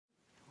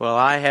Well,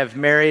 I have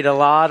married a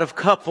lot of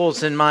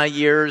couples in my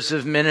years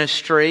of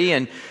ministry,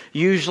 and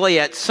usually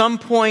at some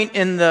point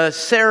in the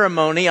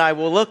ceremony, I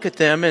will look at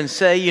them and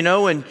say,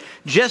 in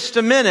just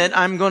a minute,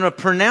 I'm going to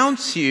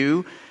pronounce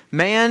you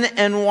man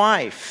and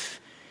wife.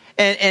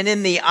 And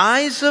in the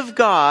eyes of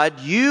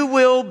God, you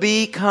will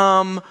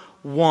become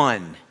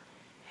one.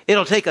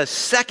 It'll take a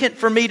second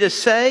for me to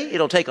say.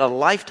 It'll take a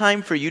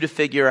lifetime for you to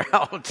figure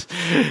out.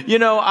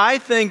 I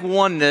think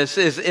oneness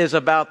is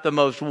about the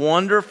most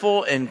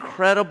wonderful,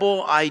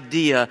 incredible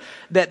idea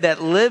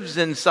that lives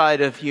inside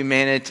of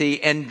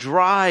humanity and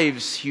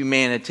drives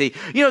humanity.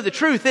 The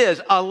truth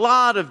is, a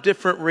lot of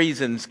different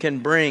reasons can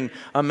bring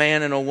a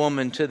man and a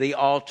woman to the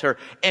altar,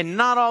 and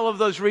not all of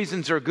those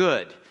reasons are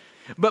good.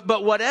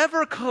 But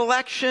whatever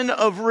collection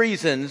of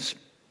reasons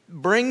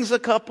brings a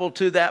couple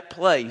to that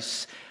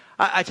place,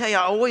 I tell you,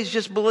 I always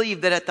just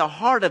believe that at the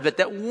heart of it,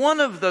 that one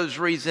of those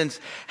reasons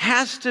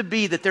has to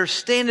be that they're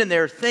standing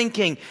there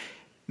thinking,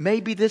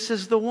 maybe this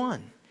is the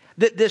one.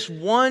 That this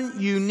one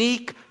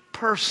unique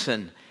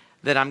person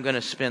that I'm going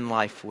to spend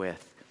life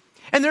with.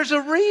 And there's a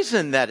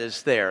reason that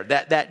is there,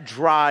 that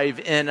drive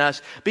in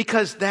us,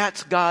 because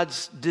that's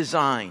God's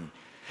design.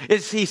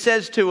 He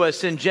says to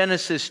us in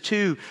Genesis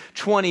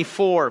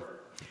 2:24,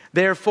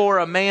 therefore,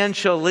 a man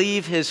shall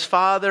leave his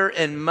father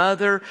and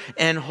mother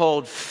and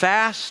hold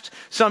fast.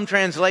 Some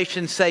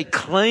translations say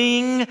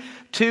cling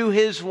to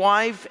his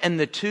wife, and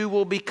the two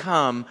will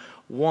become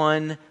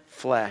one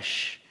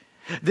flesh.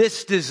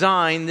 This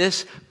design,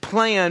 this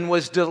plan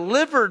was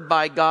delivered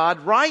by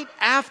God right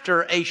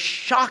after a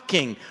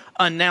shocking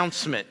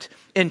announcement.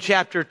 In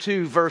chapter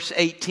 2, verse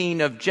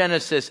 18 of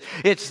Genesis,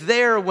 it's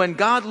there when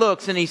God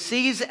looks and he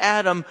sees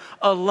Adam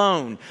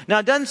alone. Now,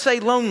 it doesn't say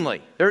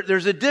lonely.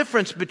 There's a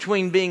difference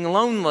between being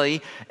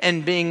lonely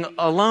and being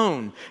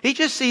alone. He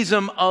just sees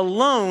him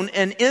alone,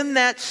 and in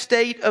that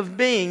state of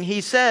being,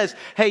 he says,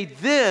 hey,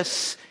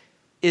 this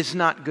is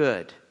not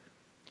good.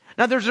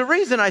 Now, there's a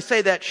reason I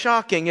say that's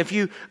shocking. If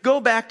you go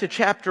back to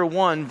chapter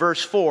 1,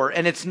 verse 4,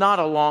 and it's not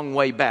a long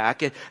way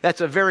back. That's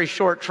a very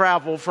short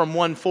travel from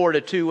 1:4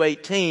 to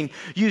 2:18.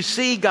 You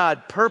see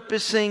God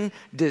purposing,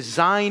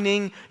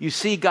 designing. You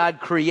see God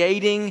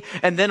creating.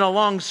 And then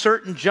along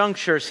certain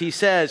junctures, he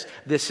says,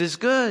 this is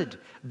good.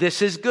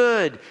 This is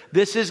good.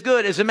 This is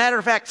good. As a matter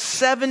of fact,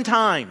 7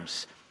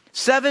 times.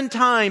 7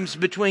 times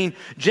between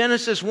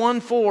Genesis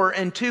 1:4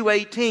 and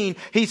 2:18,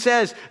 he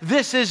says,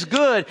 this is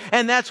good.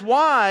 And that's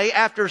why,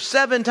 after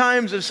 7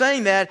 times of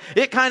saying that,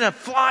 it kind of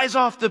flies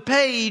off the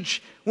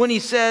page when he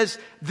says,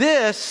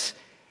 this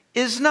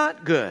is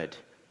not good.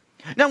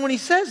 Now, when he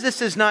says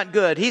this is not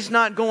good, he's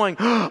not going,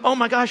 oh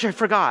my gosh, I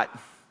forgot.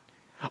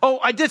 Oh,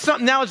 I did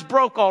something, now it's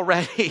broke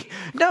already.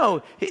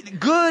 No,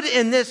 good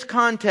in this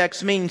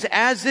context means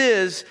as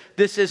is,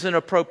 this isn't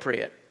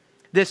appropriate.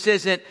 This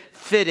isn't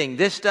fitting.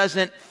 This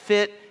doesn't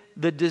fit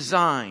the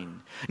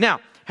design. Now,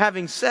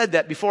 having said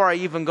that, before I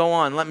even go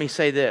on, let me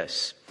say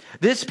this.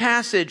 This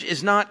passage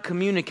is not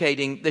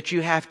communicating that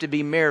you have to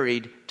be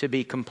married to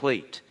be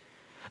complete.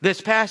 This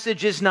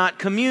passage is not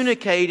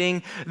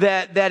communicating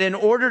that in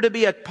order to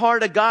be a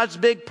part of God's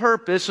big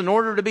purpose, in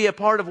order to be a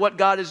part of what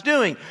God is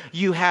doing,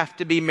 you have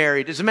to be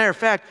married. As a matter of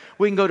fact,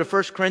 we can go to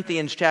 1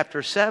 Corinthians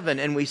chapter 7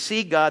 and we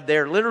see God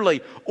there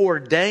literally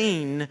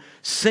ordain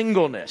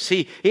singleness.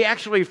 He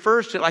actually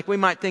refers to it like we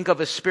might think of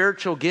a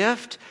spiritual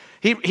gift.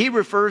 He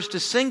refers to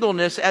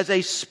singleness as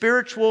a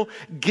spiritual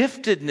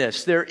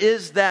giftedness. There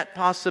is that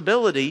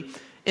possibility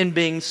in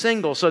being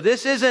single. So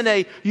this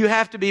isn't you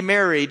have to be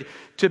married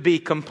to be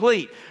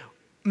complete.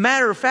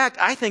 Matter of fact,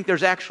 I think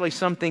there's actually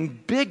something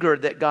bigger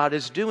that God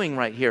is doing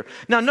right here.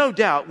 Now, no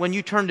doubt, when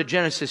you turn to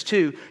Genesis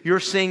 2,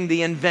 you're seeing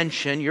the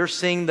invention, you're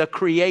seeing the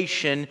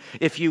creation,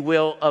 if you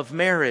will, of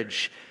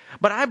marriage.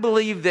 But I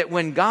believe that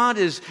when God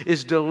is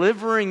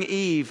delivering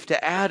Eve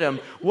to Adam,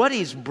 what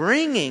he's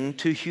bringing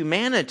to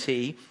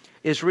humanity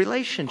is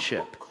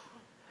relationship.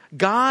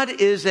 God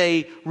is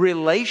a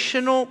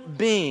relational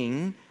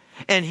being,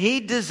 and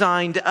he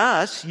designed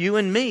us, you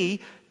and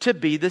me, to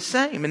be the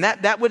same. And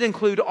that would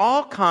include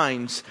all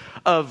kinds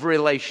of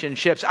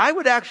relationships. I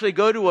would actually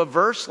go to a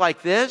verse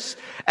like this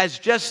as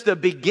just the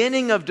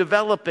beginning of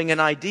developing an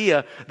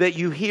idea that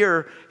you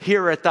hear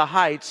here at the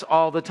Heights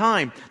all the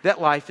time,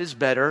 that life is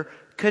better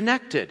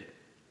connected.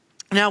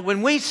 Now,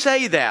 when we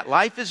say that,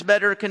 life is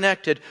better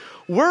connected,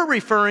 we're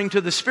referring to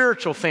the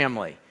spiritual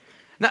family.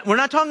 Now, we're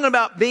not talking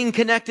about being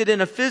connected in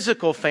a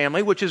physical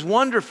family, which is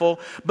wonderful,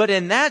 but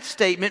in that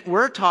statement,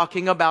 we're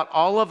talking about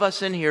all of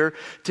us in here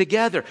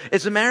together.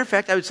 As a matter of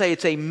fact, I would say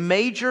it's a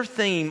major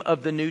theme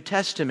of the New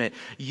Testament.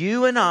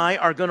 You and I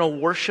are going to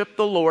worship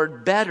the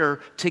Lord better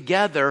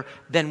together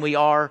than we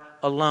are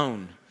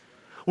alone.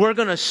 We're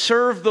going to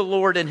serve the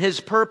Lord and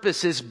his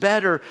purposes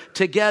better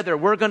together.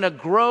 We're going to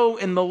grow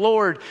in the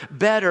Lord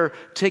better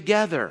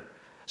together.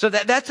 So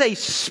that's a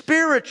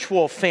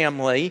spiritual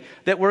family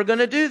that we're going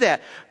to do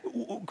that.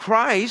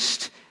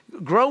 Christ,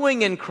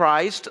 growing in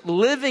Christ,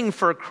 living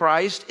for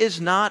Christ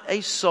is not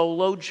a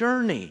solo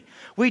journey.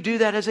 We do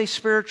that as a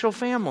spiritual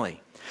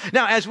family.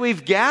 Now, as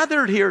we've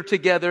gathered here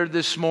together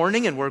this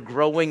morning and we're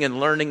growing and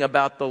learning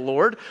about the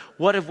Lord,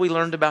 what have we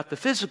learned about the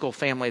physical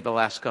family the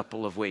last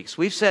couple of weeks?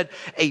 We've said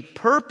a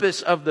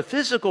purpose of the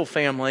physical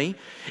family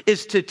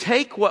is to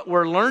take what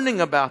we're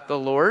learning about the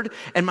Lord,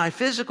 and my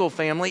physical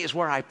family is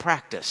where I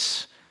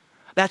practice.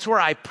 That's where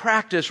I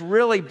practice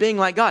really being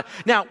like God.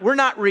 Now, we're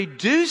not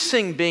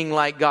reducing being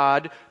like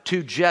God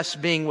to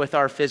just being with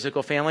our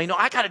physical family. No,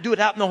 I got to do it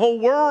out in the whole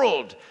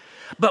world.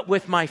 But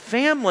with my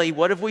family,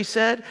 what have we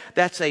said?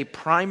 That's a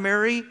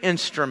primary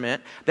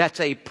instrument. That's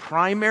a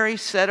primary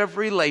set of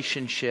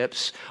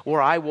relationships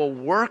where I will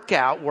work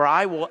out, where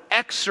I will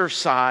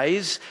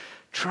exercise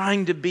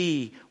trying to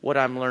be what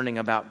I'm learning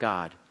about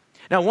God.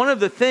 Now, one of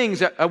the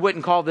things, I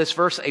wouldn't call this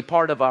verse a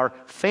part of our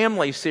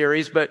family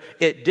series, but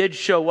it did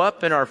show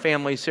up in our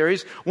family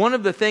series. One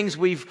of the things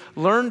we've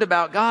learned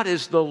about God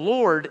is the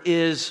Lord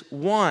is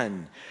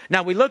one.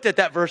 Now, we looked at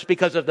that verse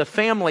because of the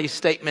family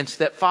statements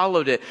that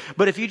followed it.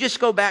 But if you just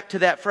go back to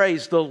that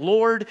phrase, the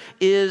Lord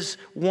is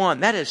one.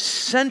 That is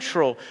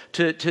central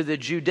to the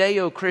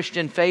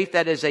Judeo-Christian faith.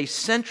 That is a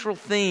central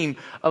theme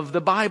of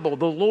the Bible.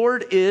 The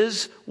Lord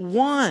is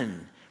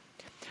one.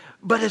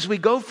 But as we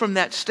go from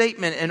that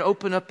statement and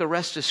open up the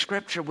rest of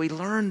Scripture, we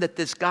learn that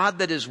this God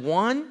that is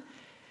one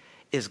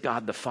is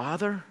God the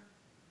Father,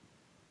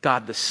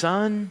 God the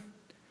Son,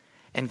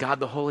 and God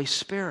the Holy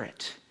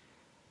Spirit.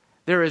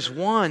 There is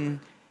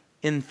one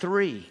in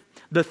three.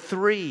 The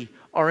three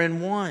are in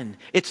one.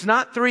 It's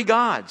not three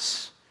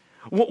gods.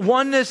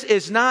 Oneness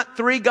is not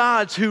three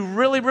gods who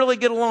really, really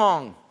get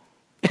along.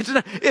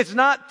 It's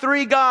not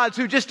three gods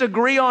who just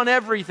agree on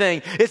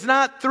everything. It's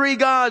not three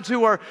gods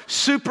who are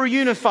super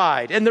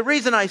unified. And the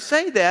reason I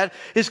say that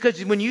is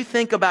because when you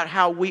think about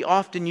how we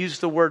often use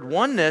the word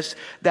oneness,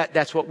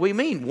 that's what we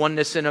mean.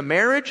 Oneness in a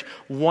marriage,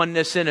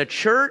 oneness in a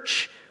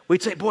church.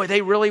 We'd say, boy,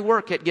 they really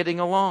work at getting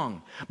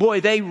along. Boy,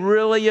 they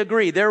really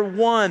agree. They're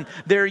one.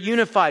 They're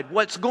unified.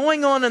 What's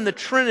going on in the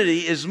Trinity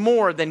is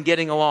more than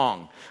getting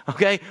along.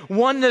 Okay?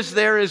 Oneness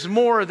there is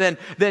more than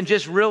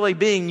just really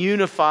being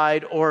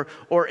unified or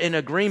in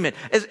agreement.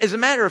 As a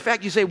matter of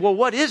fact, you say, well,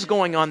 what is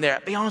going on there?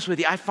 I'll be honest with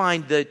you, I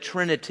find the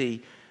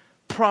Trinity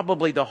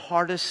probably the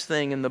hardest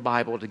thing in the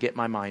Bible to get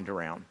my mind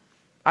around.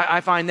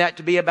 I find that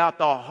to be about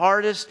the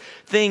hardest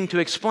thing to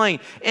explain.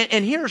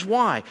 And here's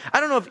why. I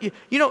don't know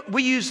if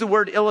we use the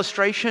word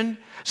illustration.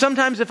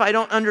 Sometimes if I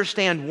don't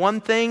understand one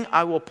thing,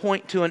 I will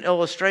point to an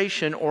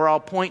illustration or I'll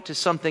point to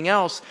something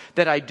else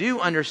that I do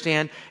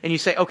understand. And you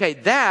say, okay,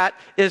 that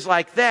is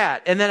like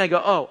that. And then I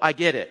go, oh, I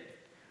get it.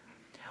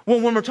 Well,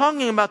 when we're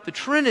talking about the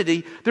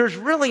Trinity, there's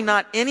really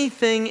not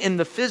anything in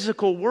the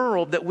physical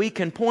world that we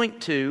can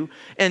point to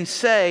and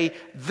say,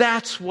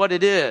 that's what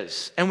it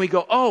is. And we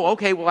go, oh,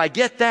 okay, well, I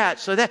get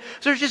that. So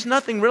there's just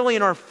nothing really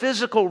in our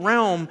physical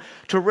realm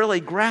to really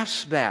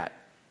grasp that.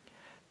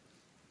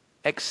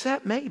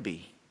 Except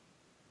maybe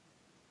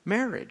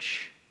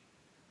marriage.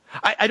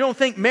 I don't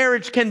think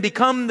marriage can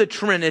become the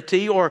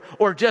Trinity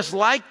or just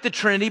like the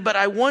Trinity, but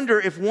I wonder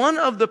if one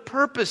of the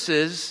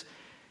purposes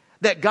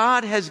that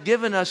God has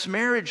given us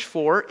marriage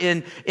for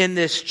in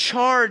this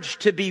charge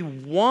to be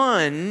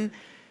one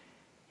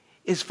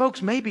is,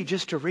 folks, maybe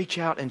just to reach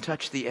out and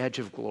touch the edge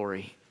of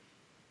glory.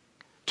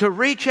 To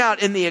reach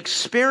out in the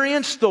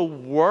experience, the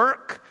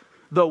work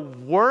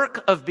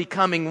of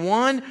becoming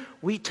one,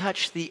 we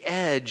touch the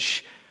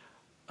edge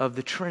of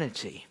the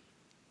Trinity.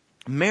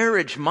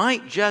 Marriage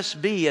might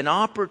just be an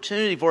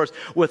opportunity for us,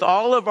 with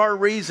all of our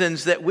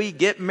reasons that we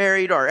get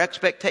married, our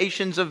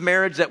expectations of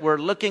marriage that we're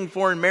looking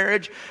for in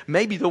marriage.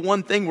 Maybe the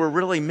one thing we're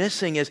really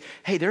missing is,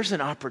 hey, there's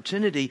an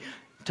opportunity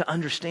to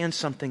understand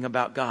something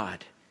about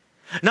God.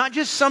 Not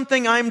just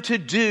something I'm to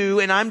do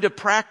and I'm to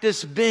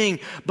practice being,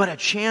 but a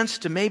chance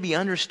to maybe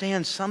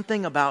understand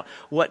something about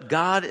what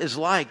God is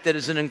like that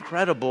is an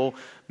incredible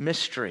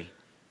mystery.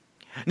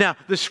 Now,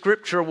 the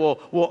Scripture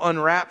will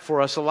unwrap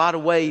for us a lot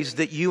of ways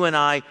that you and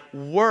I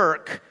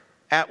work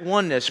at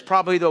oneness.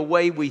 Probably the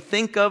way we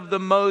think of the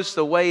most,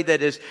 the way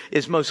that is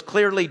most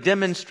clearly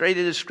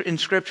demonstrated in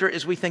Scripture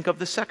is we think of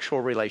the sexual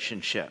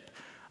relationship.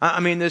 I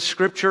mean, the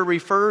Scripture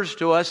refers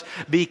to us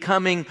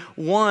becoming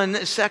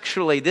one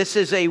sexually. This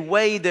is a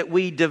way that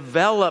we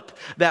develop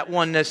that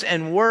oneness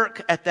and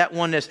work at that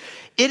oneness.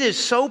 It is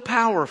so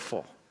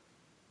powerful.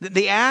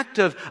 The act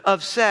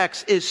of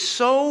sex is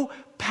so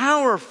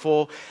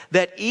powerful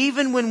that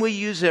even when we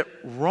use it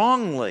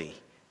wrongly,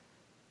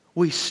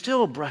 we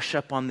still brush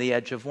up on the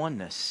edge of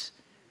oneness.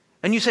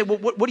 And you say, well,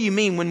 what do you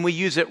mean when we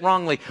use it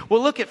wrongly?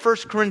 Well, look at 1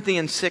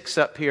 Corinthians 6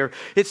 up here.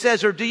 It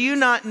says, or do you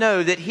not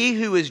know that he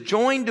who is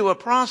joined to a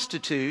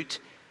prostitute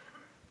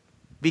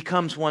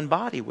becomes one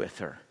body with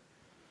her?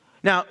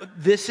 Now,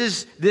 this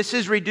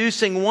is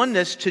reducing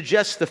oneness to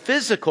just the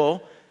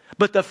physical.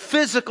 But the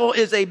physical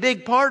is a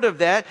big part of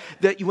that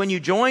when you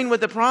join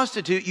with a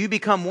prostitute, you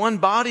become one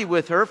body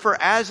with her,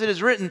 for as it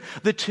is written,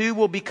 the two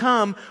will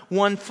become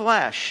one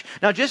flesh.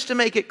 Now, just to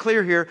make it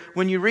clear here,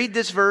 when you read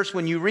this verse,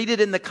 when you read it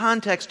in the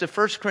context of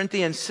 1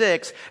 Corinthians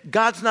 6,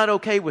 God's not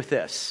okay with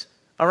this.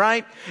 All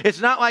right?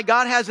 It's not like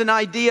God has an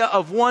idea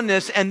of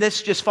oneness and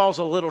this just falls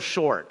a little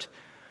short.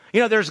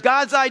 There's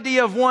God's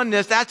idea of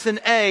oneness. That's an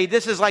A.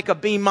 This is like a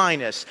B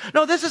minus.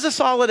 No, this is a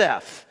solid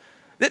F.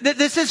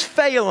 This is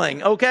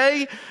failing,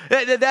 okay?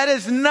 That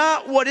is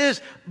not what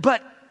is.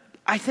 But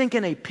I think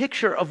in a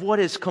picture of what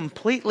is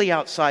completely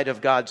outside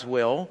of God's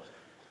will,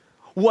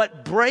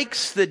 what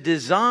breaks the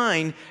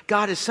design,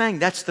 God is saying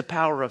that's the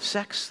power of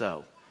sex,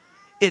 though.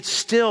 It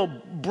still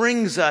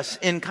brings us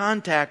in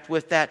contact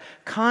with that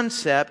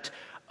concept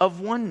of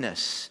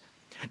oneness.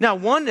 Now,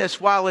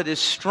 oneness, while it is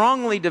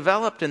strongly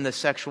developed in the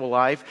sexual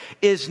life,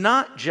 is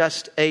not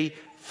just a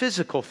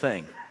physical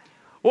thing.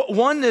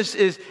 Oneness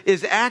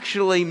is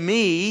actually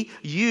me,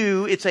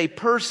 you. It's a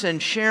person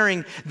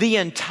sharing the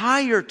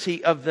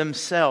entirety of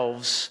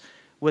themselves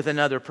with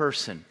another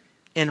person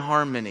in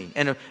harmony.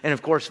 And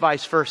of course,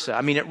 vice versa.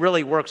 I mean, it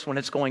really works when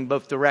it's going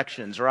both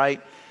directions,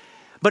 right?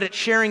 But it's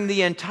sharing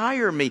the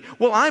entire me.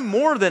 Well, I'm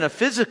more than a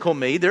physical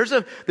me. There's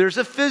a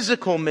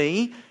physical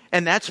me.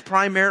 And that's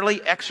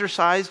primarily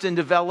exercised and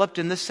developed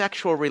in the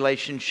sexual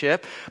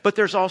relationship. But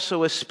there's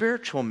also a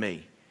spiritual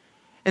me.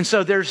 And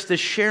so there's the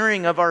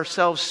sharing of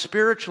ourselves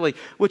spiritually,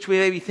 which we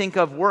maybe think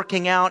of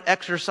working out,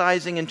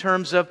 exercising in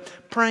terms of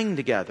praying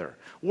together,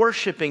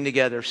 worshiping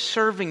together,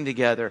 serving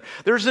together.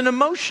 There's an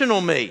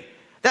emotional me.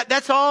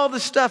 That's all the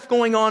stuff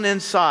going on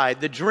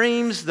inside. The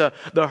dreams, the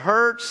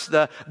hurts,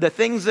 the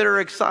things that are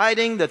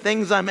exciting, the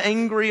things I'm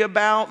angry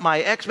about,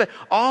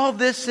 all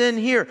this in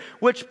here,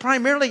 which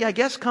primarily, I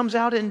guess, comes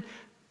out in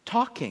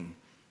talking.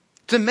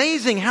 It's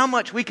amazing how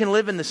much we can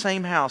live in the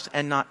same house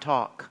and not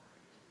talk.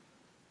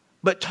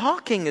 But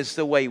talking is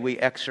the way we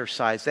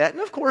exercise that.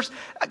 And of course,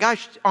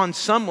 gosh, on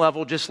some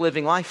level, just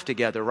living life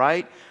together,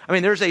 right? I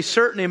mean, there's a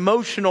certain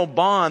emotional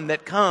bond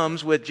that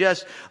comes with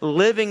just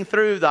living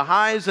through the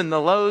highs and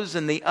the lows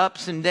and the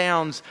ups and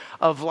downs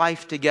of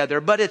life together.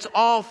 But it's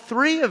all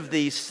three of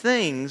these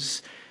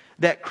things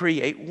that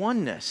create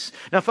oneness.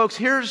 Now, folks,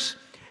 here's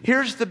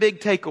the big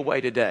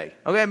takeaway today.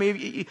 Okay, I mean,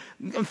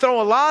 you can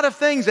throw a lot of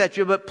things at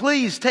you, but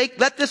please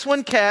let this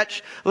one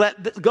catch.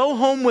 Go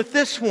home with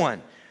this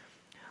one.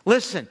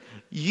 Listen,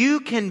 you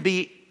can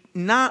be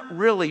not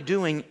really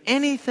doing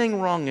anything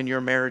wrong in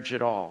your marriage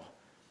at all,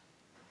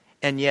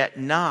 and yet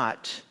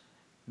not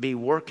be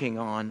working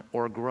on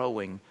or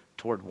growing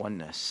toward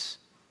oneness.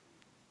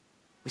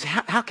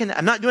 How can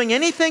I'm not doing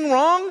anything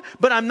wrong,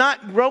 but I'm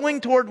not growing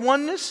toward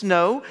oneness?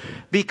 No,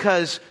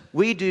 because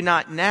we do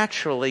not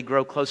naturally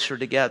grow closer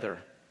together.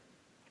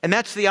 And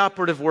that's the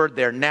operative word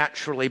there,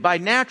 naturally. By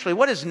naturally,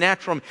 what is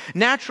natural?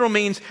 Natural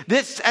means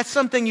that's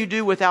something you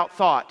do without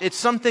thought. It's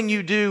something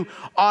you do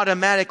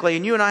automatically.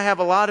 And you and I have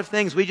a lot of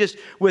things. We just,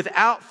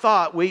 without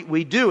thought,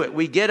 we do it.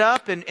 We get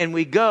up and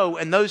we go,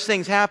 and those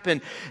things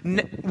happen.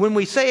 When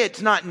we say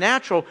it's not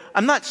natural,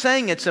 I'm not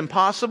saying it's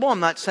impossible.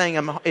 I'm not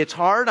saying it's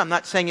hard. I'm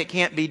not saying it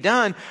can't be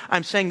done.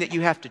 I'm saying that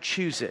you have to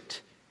choose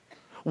it.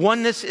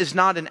 Oneness is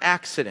not an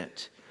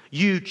accident.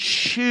 You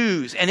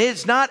choose. And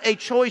it's not a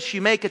choice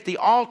you make at the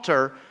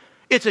altar.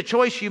 It's a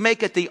choice you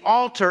make at the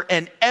altar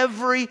and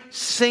every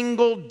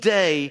single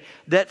day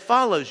that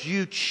follows.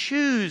 You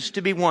choose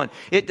to be one.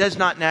 It does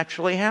not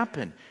naturally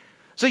happen.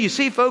 So you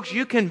see, folks,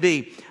 you can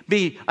be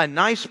a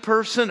nice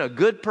person, a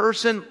good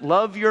person,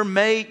 love your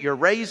mate, you're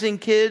raising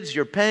kids,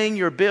 you're paying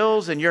your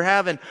bills, and you're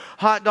having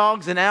hot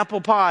dogs and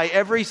apple pie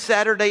every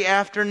Saturday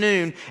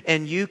afternoon,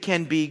 and you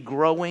can be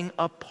growing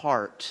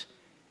apart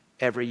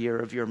every year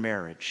of your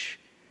marriage.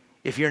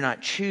 If you're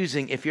not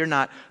choosing, if you're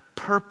not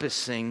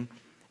purposing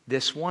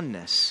this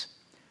oneness.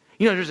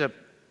 There's an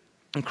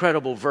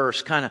incredible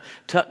verse kind of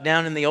tucked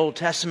down in the Old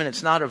Testament.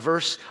 It's not a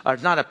verse, or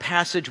it's not a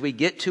passage we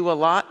get to a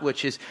lot,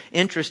 which is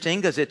interesting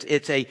because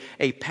it's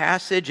a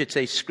passage, it's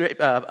a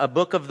script, a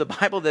book of the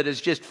Bible that is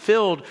just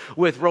filled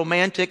with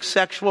romantic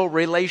sexual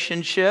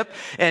relationship.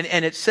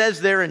 And it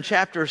says there in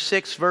chapter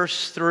 6,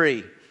 verse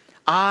 3,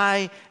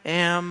 I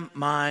am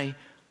my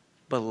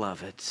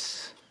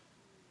beloved's,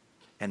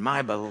 and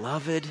my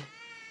beloved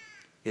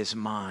is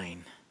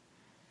mine.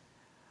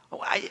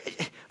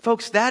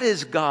 Folks, that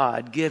is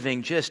God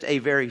giving just a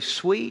very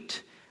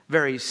sweet,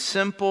 very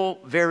simple,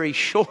 very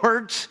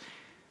short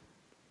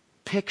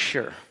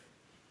picture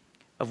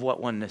of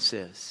what oneness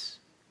is,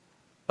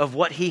 of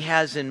what He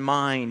has in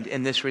mind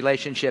in this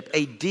relationship,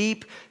 a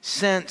deep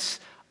sense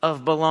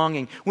of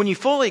belonging. When you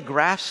fully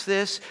grasp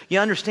this, you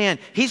understand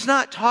He's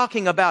not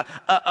talking about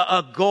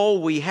a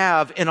goal we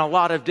have in a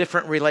lot of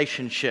different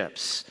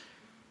relationships.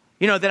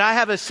 That I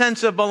have a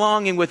sense of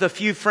belonging with a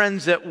few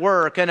friends at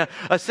work, and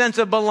a sense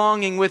of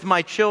belonging with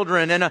my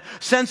children, and a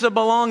sense of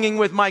belonging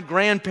with my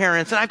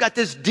grandparents. And I've got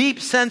this deep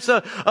sense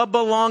of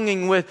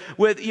belonging with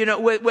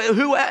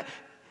who.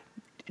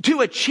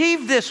 To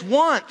achieve this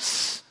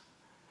once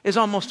is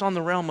almost on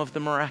the realm of the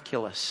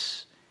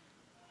miraculous.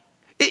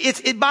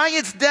 It's by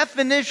its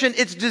definition,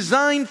 it's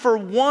designed for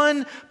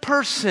one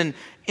person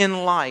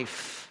in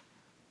life.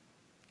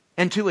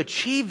 And to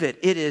achieve it,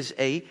 it is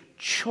a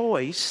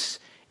choice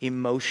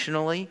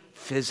emotionally,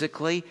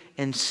 physically,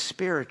 and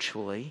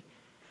spiritually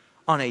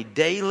on a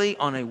daily,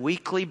 on a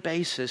weekly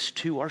basis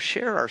to or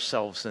share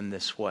ourselves in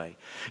this way.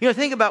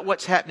 Think about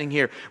what's happening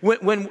here.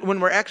 When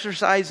we're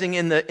exercising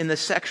in the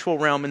sexual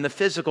realm, in the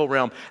physical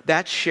realm,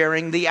 that's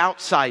sharing the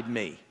outside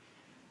me.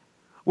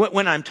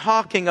 When I'm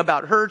talking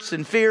about hurts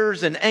and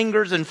fears and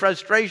angers and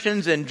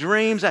frustrations and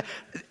dreams,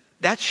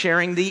 that's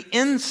sharing the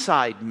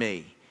inside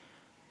me.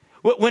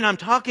 When I'm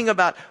talking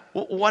about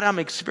what I'm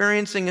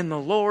experiencing in the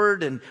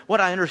Lord and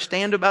what I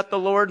understand about the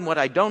Lord and what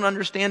I don't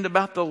understand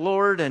about the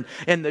Lord and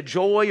the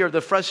joy or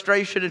the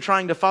frustration in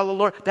trying to follow the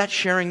Lord, that's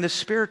sharing the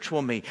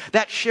spiritual me.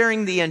 That's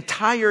sharing the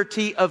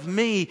entirety of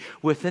me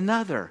with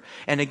another.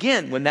 And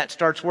again, when that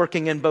starts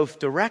working in both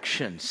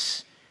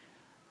directions,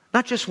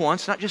 not just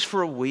once, not just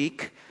for a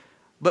week,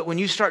 but when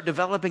you start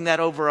developing that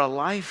over a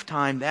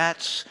lifetime,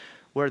 that's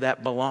where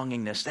that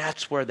belongingness,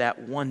 that's where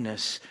that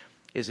oneness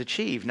is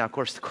achieved. Now, of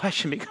course, the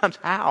question becomes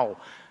how?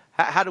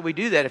 How do we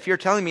do that? If you're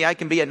telling me I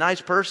can be a nice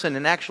person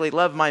and actually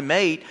love my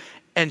mate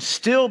and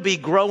still be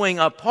growing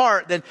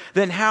apart,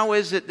 then how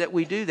is it that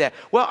we do that?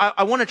 Well,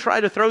 I want to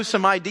try to throw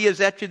some ideas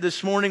at you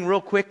this morning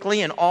real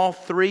quickly in all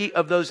three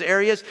of those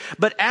areas.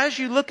 But as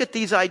you look at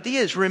these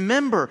ideas,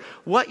 remember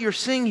what you're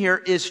seeing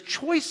here is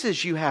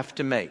choices you have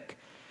to make.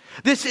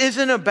 This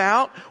isn't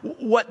about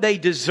what they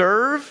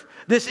deserve.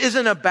 This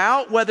isn't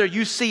about whether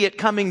you see it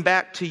coming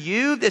back to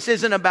you. This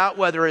isn't about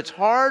whether it's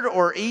hard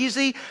or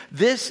easy.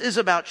 This is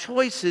about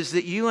choices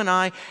that you and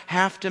I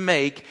have to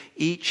make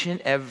each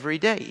and every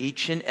day,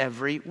 each and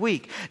every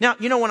week. Now,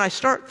 when I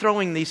start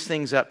throwing these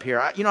things up here,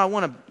 I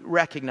want to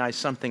recognize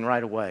something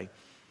right away.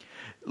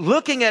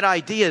 Looking at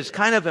ideas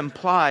kind of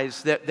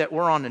implies that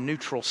we're on a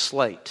neutral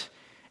slate.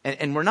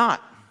 And we're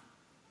not.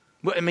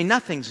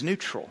 Nothing's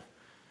neutral.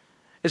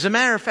 As a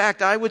matter of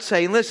fact, I would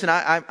say, listen,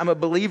 I'm a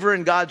believer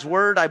in God's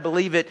Word. I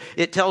believe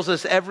it tells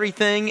us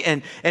everything.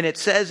 And it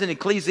says in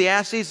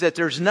Ecclesiastes that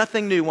there's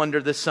nothing new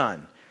under the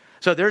sun.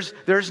 So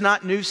there's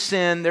not new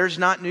sin. There's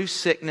not new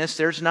sickness.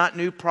 There's not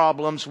new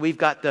problems. We've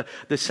got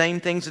the same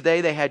things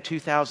today they had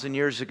 2,000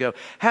 years ago.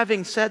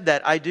 Having said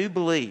that, I do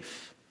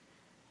believe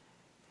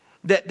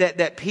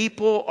that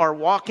people are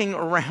walking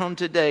around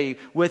today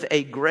with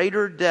a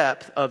greater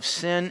depth of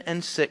sin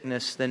and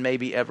sickness than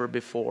maybe ever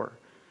before.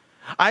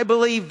 I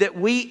believe that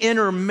we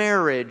enter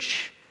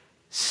marriage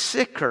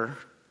sicker,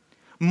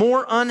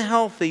 more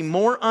unhealthy,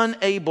 more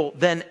unable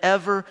than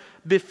ever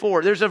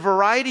before. There's a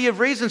variety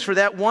of reasons for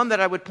that. One that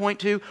I would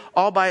point to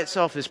all by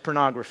itself is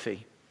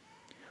pornography,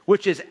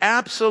 which is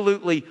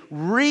absolutely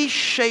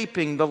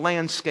reshaping the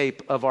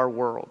landscape of our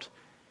world.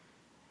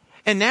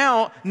 And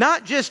now,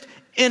 not just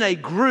in a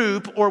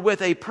group or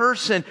with a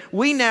person,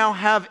 we now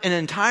have an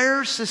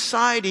entire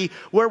society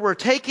where we're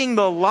taking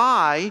the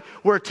lie,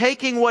 we're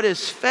taking what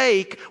is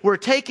fake, we're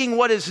taking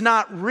what is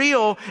not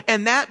real,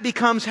 and that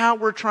becomes how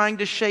we're trying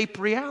to shape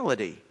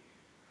reality.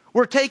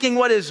 We're taking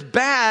what is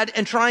bad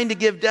and trying to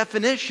give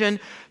definition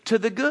to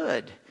the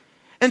good.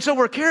 And so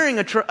we're carrying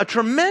a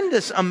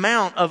tremendous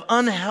amount of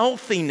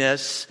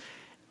unhealthiness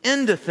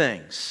into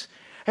things.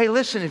 Hey,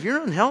 listen, if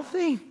you're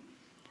unhealthy,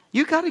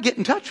 you got to get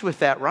in touch with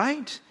that,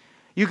 right?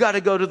 You got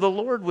to go to the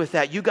Lord with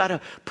that. You got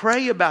to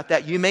pray about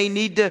that. You may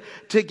need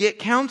to get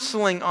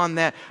counseling on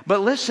that.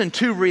 But listen,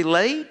 to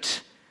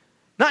relate,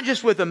 not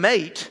just with a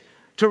mate,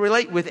 to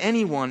relate with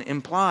anyone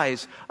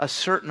implies a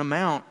certain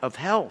amount of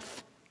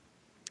health.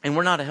 And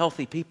we're not a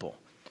healthy people.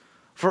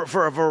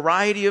 For a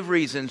variety of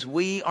reasons,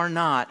 we are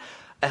not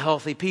a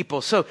healthy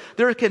people. So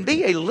there can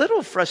be a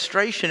little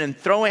frustration in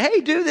throwing,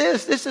 hey, do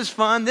this. This is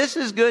fun. This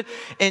is good.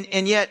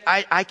 And yet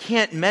I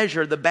can't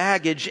measure the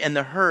baggage and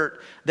the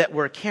hurt that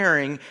we're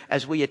carrying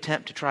as we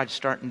attempt to try to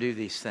start and do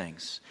these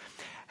things.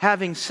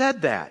 Having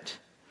said that,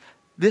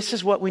 this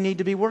is what we need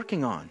to be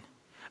working on.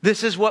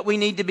 This is what we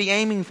need to be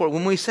aiming for.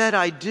 When we said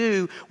I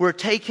do, we're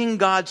taking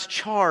God's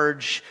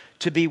charge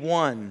to be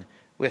one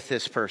with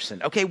this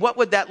person. Okay, what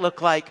would that look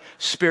like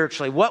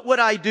spiritually? What would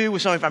I do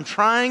with someone if I'm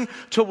trying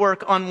to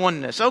work on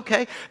oneness?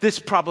 Okay, this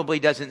probably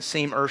doesn't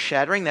seem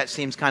earth-shattering. That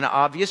seems kind of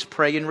obvious.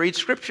 Pray and read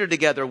scripture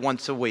together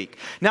once a week.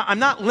 Now, I'm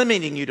not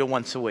limiting you to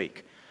once a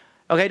week.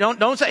 Okay,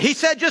 don't say, he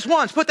said just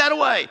once, put that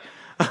away.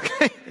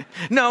 Okay,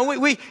 no,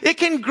 it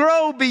can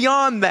grow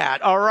beyond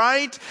that, all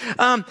right?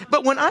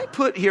 But when I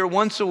put here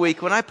once a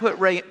week, when I put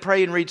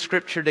pray and read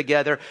scripture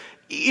together,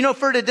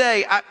 for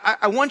today,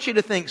 I want you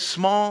to think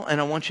small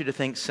and I want you to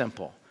think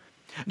simple.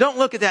 Don't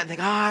look at that and think,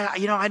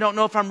 I don't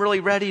know if I'm really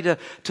ready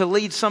to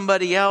lead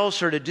somebody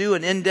else or to do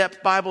an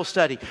in-depth Bible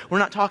study. We're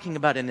not talking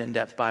about an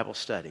in-depth Bible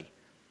study.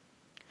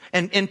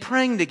 And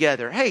praying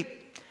together. Hey,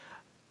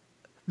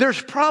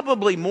 there's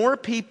probably more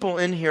people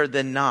in here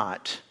than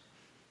not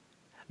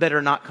that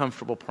are not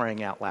comfortable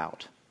praying out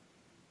loud.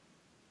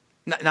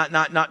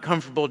 Not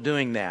comfortable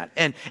doing that.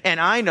 And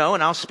I know,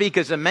 and I'll speak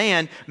as a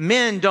man,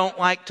 men don't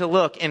like to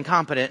look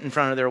incompetent in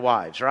front of their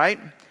wives, right?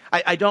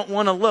 I don't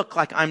want to look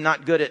like I'm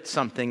not good at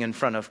something in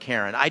front of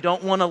Karen. I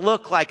don't want to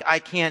look like I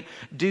can't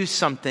do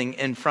something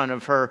in front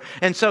of her.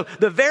 And so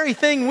the very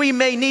thing we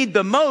may need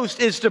the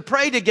most is to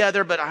pray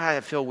together, but I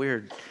feel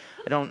weird.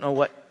 I don't know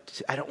what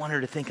I don't want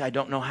her to think I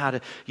don't know how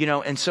to,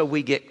 and so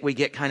we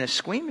get kind of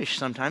squeamish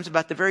sometimes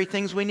about the very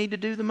things we need to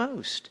do the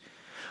most.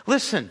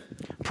 Listen,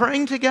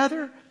 praying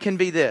together can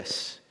be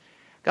this.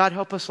 God,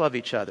 help us love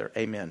each other.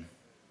 Amen.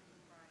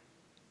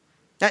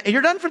 Now,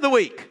 you're done for the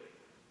week.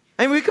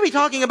 And we could be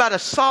talking about a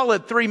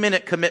solid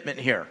 3-minute commitment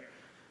here.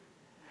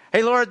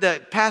 Hey, Lord,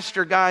 the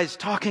pastor guy's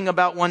talking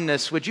about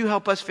oneness. Would you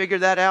help us figure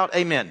that out?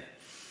 Amen.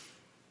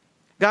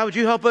 God, would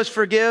you help us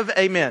forgive?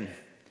 Amen.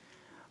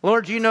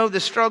 Lord, you know the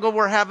struggle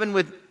we're having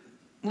with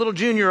little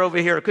Junior over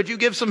here. Could you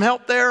give some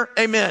help there?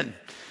 Amen.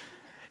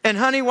 And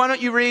honey, why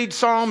don't you read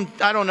Psalm,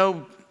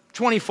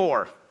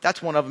 24.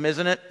 That's one of them,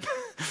 isn't it?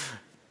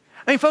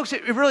 I mean, folks,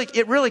 it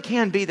really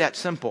can be that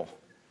simple.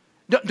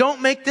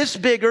 Don't make this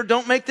bigger.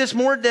 Don't make this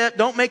more depth.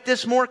 Don't make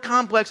this more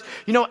complex.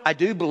 I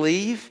do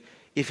believe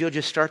if you'll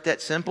just start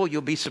that simple,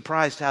 you'll be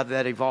surprised how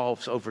that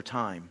evolves over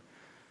time.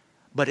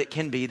 But it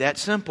can be that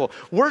simple.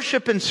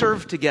 Worship and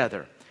serve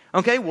together.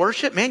 Okay,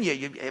 worship, man,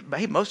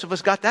 hey, most of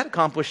us got that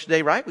accomplished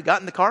today, right? We got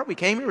in the car, we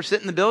came here, we're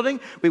sitting in the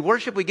building, we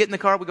worship, we get in the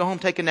car, we go home,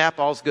 take a nap,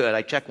 all's good.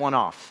 I check one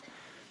off.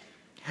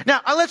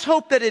 Now, let's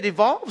hope that it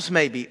evolves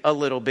maybe a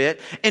little bit,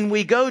 and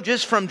we go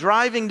just from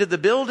driving to the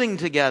building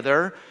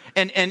together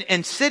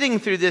and sitting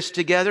through this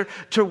together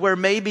to where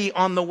maybe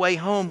on the way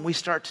home we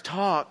start to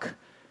talk.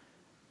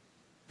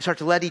 Start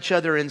to let each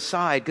other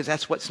inside, because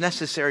that's what's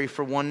necessary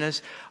for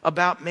oneness,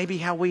 about maybe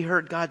how we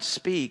heard God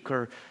speak,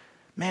 or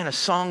man, a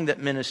song that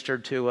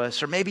ministered to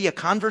us, or maybe a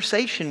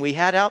conversation we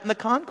had out in the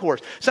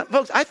concourse. Some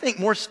folks, I think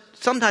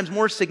sometimes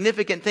more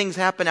significant things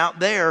happen out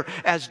there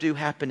as do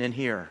happen in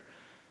here.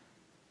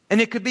 And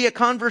it could be a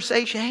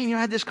conversation. Hey,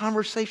 I had this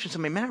conversation with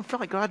somebody. Man, I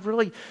felt like God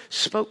really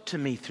spoke to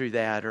me through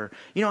that. Or,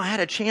 I had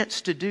a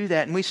chance to do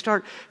that. And we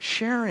start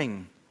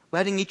sharing,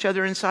 letting each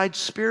other inside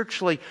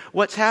spiritually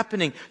what's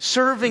happening,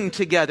 serving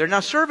together.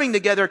 Now, serving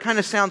together kind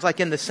of sounds like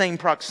in the same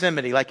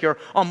proximity, like you're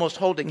almost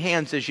holding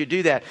hands as you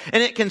do that.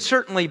 And it can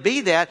certainly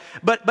be that,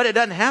 but it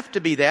doesn't have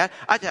to be that.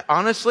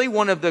 Honestly,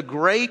 one of the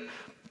great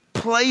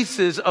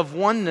places of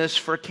oneness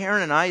for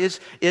Karen and I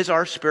is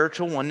our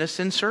spiritual oneness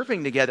in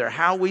serving together.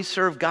 How we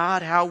serve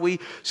God, how we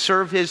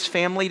serve His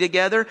family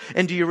together.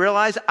 And do you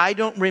realize I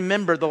don't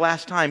remember the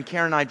last time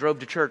Karen and I drove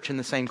to church in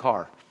the same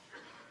car?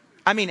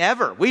 I mean,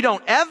 ever. We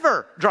don't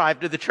ever drive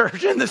to the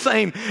church in the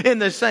same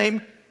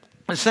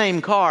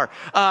car.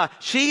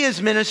 She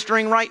is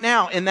ministering right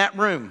now in that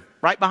room,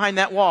 right behind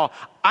that wall.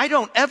 I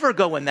don't ever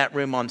go in that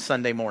room on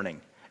Sunday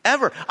morning.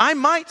 Ever. I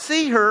might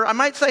see her, I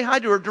might say hi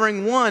to her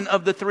during one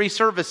of the 3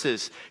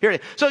 services. Here.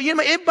 So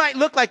it might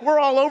look like we're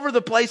all over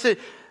the place.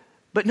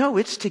 But no,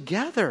 it's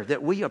together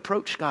that we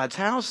approach God's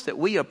house, that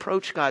we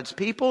approach God's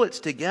people. It's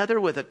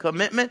together with a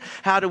commitment.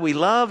 How do we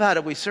love? How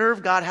do we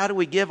serve God? How do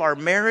we give our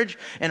marriage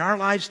and our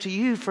lives to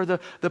you for the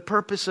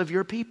purpose of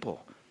your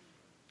people?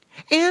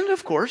 And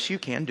of course, you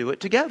can do it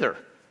together.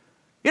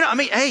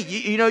 Hey,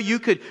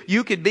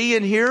 you could be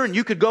in here and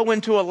you could go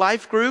into a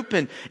life group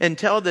and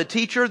tell the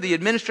teacher, the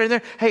administrator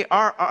there, hey,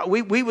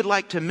 we would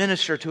like to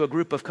minister to a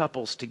group of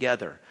couples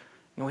together.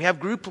 We have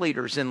group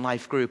leaders in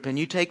life group, and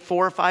you take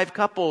 4 or 5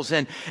 couples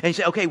and you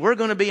say, okay, we're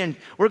going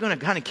to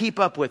kind of keep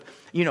up with,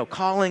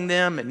 calling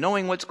them and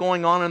knowing what's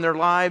going on in their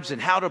lives and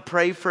how to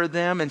pray for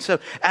them. And so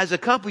as a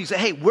couple, you say,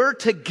 hey, we're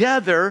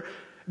together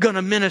going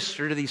to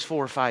minister to these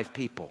 4 or 5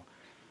 people.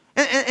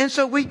 And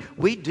so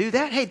we do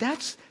that. Hey,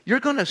 you're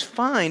going to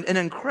find an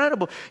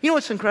incredible,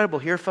 what's incredible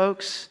here,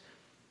 folks?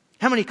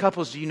 How many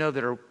couples do you know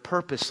that are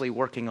purposely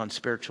working on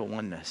spiritual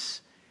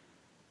oneness?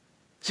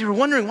 So you're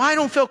wondering why I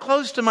don't feel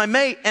close to my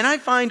mate, and I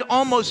find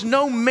almost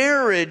no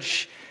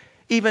marriage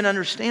even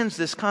understands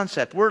this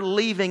concept. We're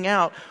leaving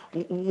out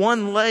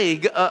one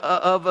leg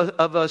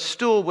of a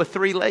stool with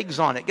 3 legs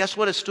on it. Guess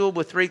what a stool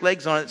with 3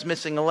 legs on it that's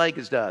missing a leg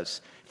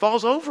does? It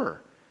falls over.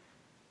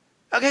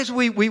 Okay, so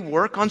we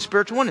work on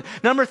spiritual oneness.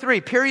 Number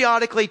 3,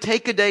 periodically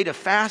take a day to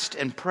fast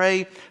and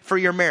pray for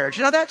your marriage.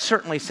 Now that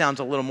certainly sounds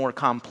a little more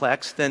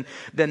complex than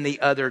the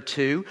other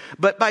 2.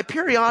 But by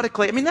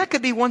periodically, that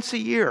could be once a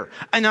year.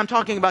 And I'm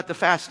talking about the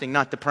fasting,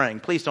 not the praying.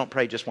 Please don't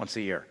pray just once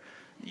a year.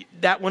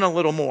 That one a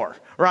little more,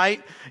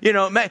 right?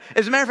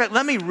 As a matter of fact,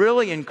 let me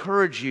really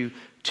encourage you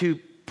to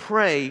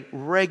pray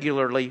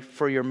regularly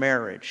for your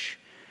marriage.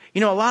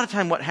 A lot of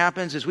time what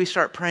happens is we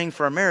start praying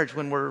for our marriage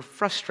when we're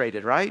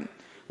frustrated, right?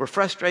 We're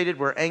frustrated,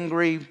 we're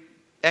angry,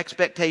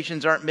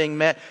 expectations aren't being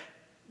met.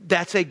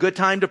 That's a good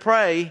time to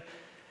pray.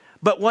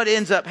 But what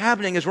ends up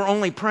happening is we're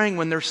only praying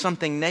when there's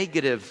something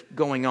negative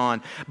going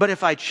on. But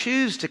if I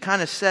choose to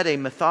kind of set a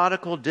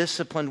methodical,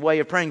 disciplined way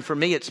of praying, for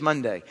me it's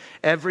Monday.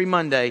 Every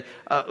Monday,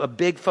 a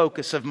big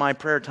focus of my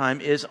prayer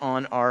time is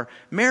on our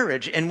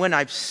marriage. And when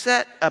I've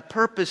set a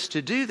purpose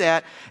to do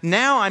that,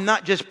 now I'm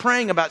not just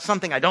praying about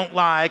something I don't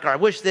like, or I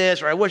wish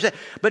this, or I wish that.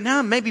 But now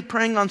I'm maybe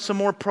praying on some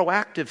more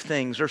proactive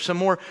things, or some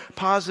more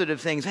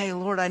positive things. Hey,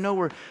 Lord, I know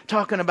we're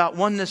talking about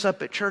oneness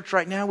up at church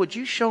right now. Would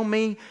you show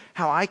me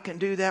how I can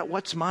do that?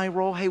 What's my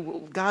role? Hey,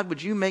 God,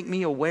 would you make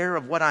me aware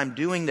of what I'm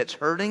doing that's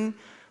hurting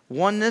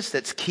oneness,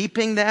 that's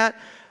keeping that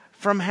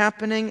from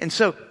happening? And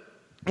so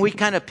we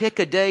kind of pick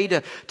a day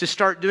to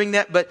start doing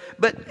that. But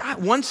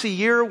once a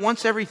year,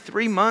 once every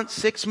 3 months,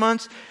 6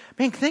 months,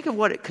 man, think of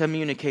what it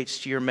communicates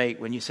to your mate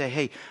when you say,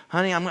 hey,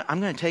 honey, I'm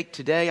going to take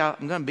today,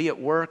 I'm going to be at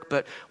work,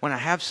 but when I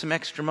have some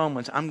extra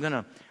moments, I'm going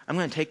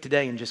to take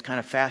today and just kind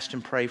of fast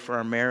and pray for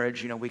our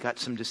marriage. You know, we got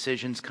some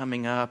decisions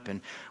coming up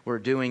and we're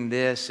doing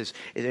this. Is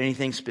there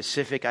anything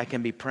specific I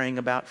can be praying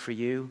about for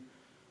you?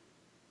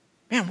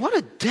 Man, what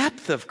a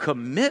depth of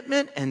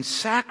commitment and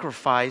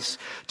sacrifice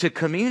to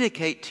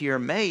communicate to your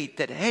mate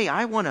that, hey,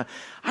 I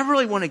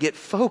really want to get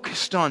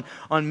focused on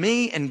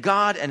me and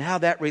God and how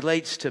that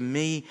relates to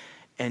me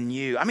and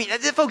you. I mean,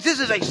 folks, this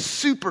is a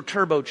super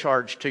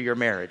turbocharge to your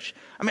marriage.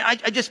 I mean,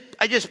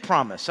 I just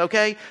promise,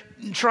 okay?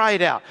 Try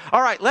it out.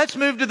 All right, let's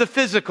move to the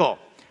physical.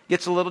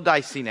 Gets a little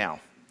dicey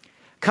now.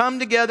 Come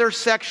together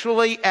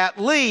sexually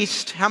at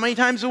least, how many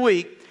times a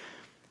week?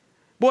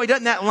 Boy,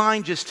 doesn't that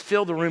line just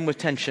fill the room with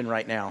tension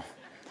right now?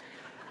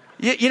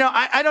 You know,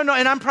 I don't know,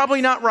 and I'm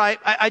probably not right.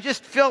 I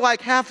just feel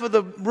like half of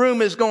the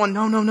room is going,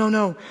 no,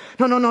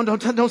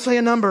 don't say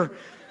a number.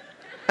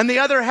 And the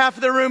other half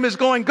of the room is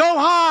going, go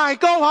high,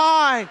 go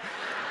high.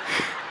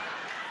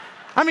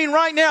 I mean,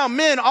 right now,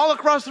 men all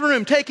across the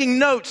room taking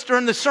notes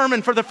during the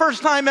sermon for the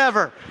first time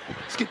ever.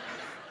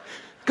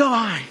 Go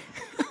high.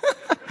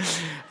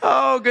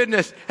 Oh,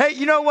 goodness. Hey,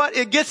 you know what?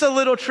 It gets a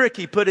little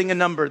tricky putting a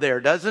number there,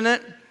 doesn't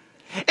it?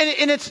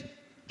 And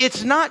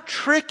it's not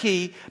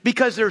tricky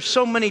because there's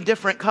so many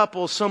different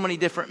couples, so many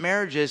different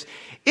marriages.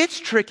 It's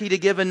tricky to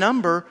give a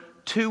number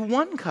to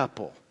one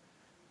couple.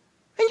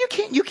 And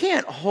you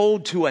can't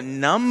hold to a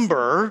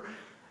number.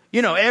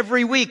 You know,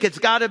 every week it's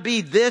got to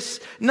be this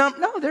number.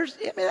 No,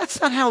 that's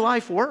not how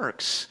life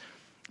works.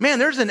 Man,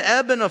 there's an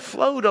ebb and a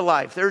flow to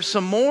life. There's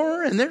some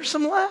more and there's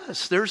some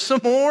less. There's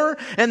some more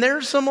and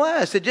there's some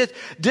less. It just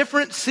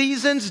different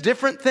seasons,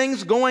 different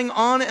things going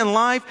on in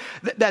life.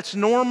 That's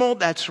normal.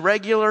 That's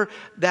regular.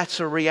 That's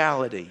a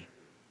reality.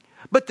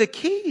 But the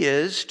key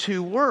is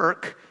to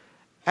work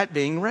at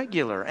being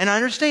regular. And I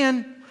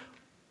understand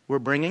we're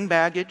bringing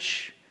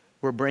baggage.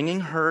 We're bringing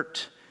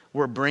hurt.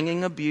 We're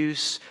bringing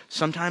abuse.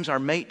 Sometimes our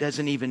mate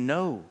doesn't even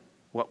know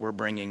what we're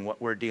bringing,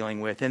 what we're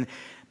dealing with. And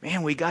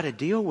man, we got to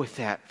deal with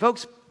that.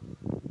 Folks,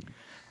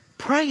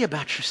 pray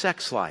about your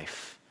sex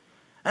life.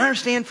 I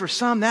understand for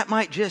some that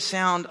might just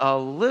sound a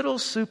little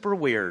super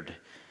weird.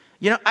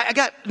 You know, I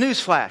got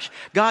newsflash.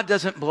 God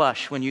doesn't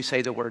blush when you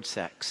say the word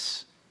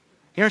sex.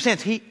 He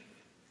understands. He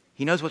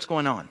knows what's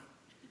going on.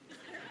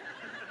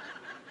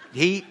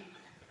 He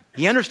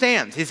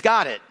understands. He's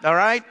got it. All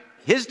right?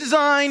 His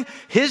design,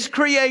 His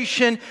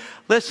creation.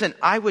 Listen,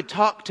 I would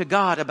talk to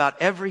God about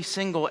every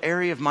single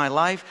area of my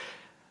life.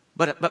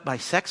 But my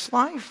sex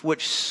life,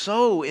 which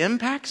so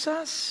impacts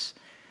us,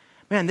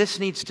 man, this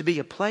needs to be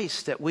a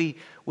place that we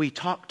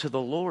talk to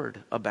the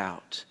Lord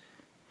about.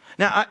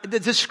 Now,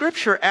 the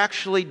scripture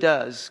actually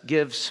does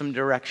give some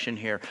direction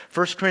here.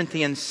 1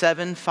 Corinthians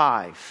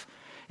 7:5.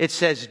 It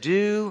says,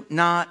 do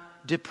not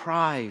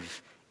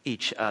deprive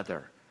each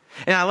other.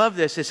 And I love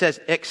this. It says,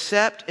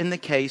 except in the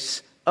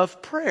case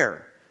of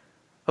prayer.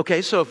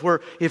 Okay, so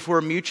if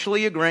we're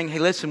mutually agreeing, hey,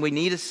 listen, we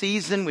need a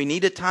season, we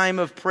need a time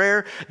of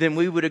prayer, then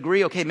we would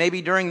agree, okay,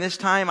 maybe during this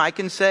time we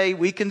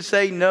can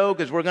say no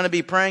because we're going to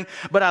be praying.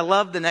 But I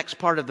love the next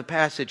part of the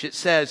passage. It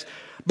says,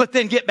 but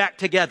then get back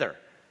together.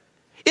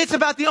 It's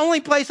about the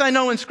only place I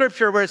know in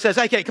Scripture where it says,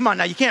 okay, come on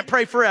now, you can't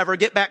pray forever,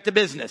 get back to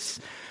business.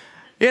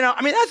 You know,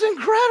 I mean, that's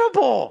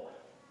incredible.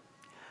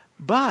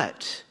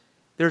 But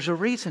there's a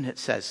reason it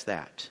says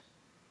that.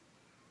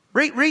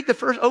 Read the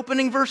first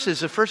opening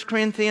verses of 1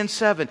 Corinthians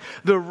 7.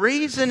 The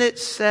reason it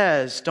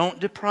says,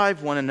 don't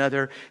deprive one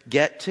another,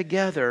 get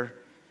together.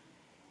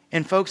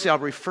 And folks, I'll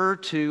refer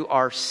to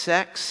our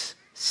sex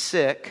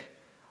sick,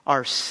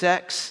 our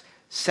sex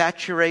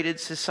saturated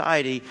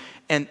society.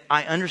 And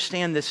I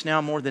understand this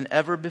now more than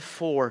ever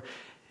before.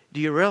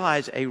 Do you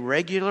realize a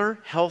regular,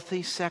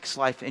 healthy sex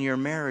life in your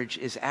marriage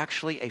is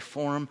actually a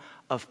form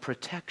of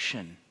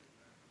protection?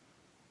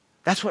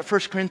 That's what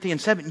 1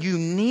 Corinthians 7, you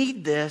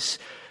need this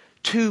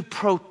to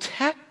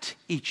protect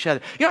each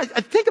other. You know, I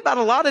think about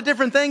a lot of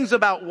different things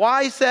about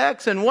why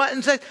sex and what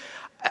and sex.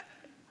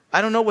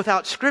 I don't know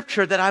without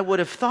Scripture that I would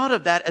have thought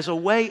of that as a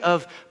way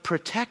of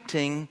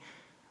protecting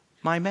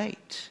my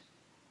mate.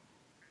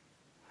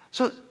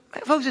 So,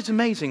 folks, it's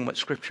amazing what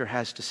Scripture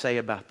has to say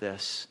about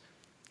this.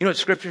 You know what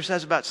Scripture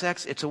says about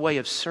sex? It's a way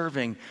of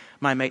serving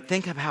my mate.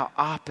 Think of how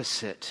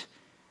opposite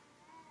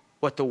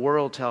what the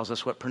world tells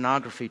us, what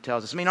pornography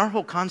tells us. I mean, our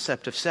whole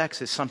concept of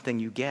sex is something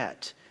you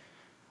get.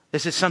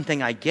 This is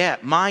something I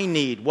get, my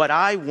need, what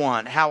I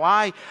want, how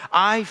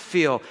I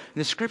feel.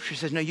 And the Scripture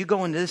says, no, you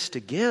go into this to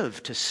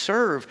give, to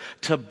serve,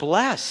 to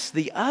bless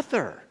the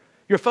other.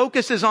 Your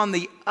focus is on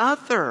the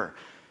other,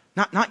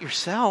 not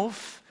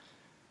yourself.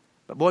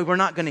 But boy, we're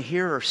not going to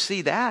hear or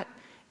see that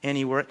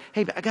anywhere.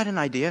 Hey, I got an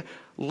idea.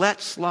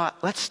 Let's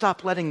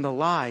stop letting the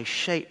lie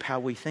shape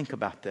how we think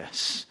about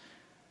this.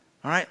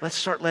 All right, let's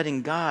start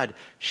letting God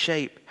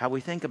shape how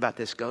we think about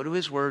this. Go to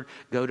His Word,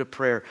 go to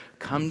prayer,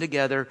 come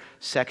together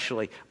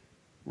sexually.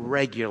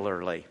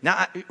 Regularly.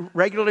 Now,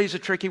 regularly is a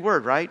tricky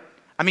word, right?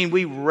 I mean,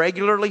 we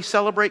regularly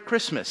celebrate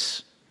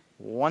Christmas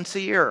once a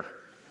year.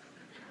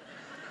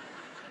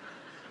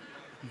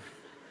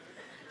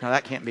 No,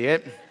 that can't be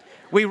it.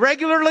 We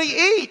regularly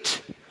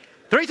eat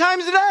 3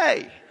 times a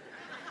day.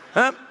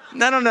 I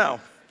don't know.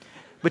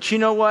 But you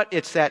know what?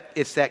 It's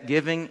that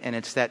giving and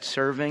it's that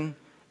serving.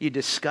 You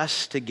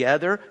discuss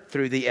together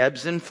through the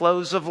ebbs and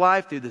flows of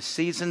life, through the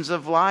seasons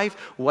of life,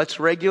 what's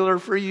regular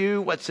for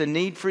you, what's a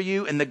need for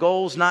you. And the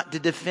goal is not to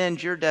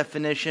defend your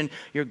definition.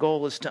 Your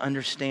goal is to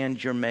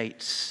understand your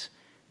mate's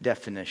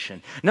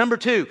definition. Number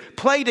 2,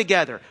 play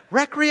together.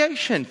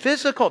 Recreation,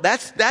 physical.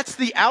 That's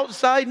the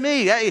outside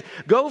me. Hey,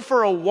 go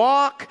for a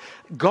walk,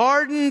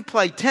 garden,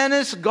 play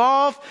tennis,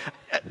 golf.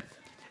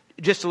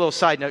 Just a little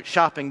side note,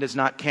 shopping does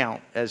not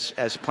count as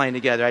playing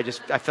together.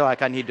 I feel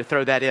like I need to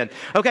throw that in.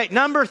 Okay,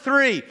 number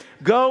 3,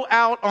 go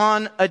out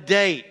on a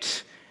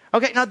date.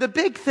 Okay, now the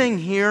big thing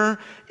here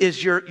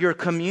is you're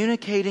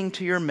communicating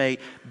to your mate.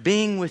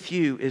 Being with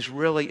you is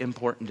really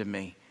important to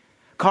me.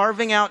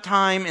 Carving out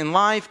time in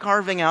life,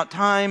 carving out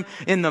time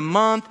in the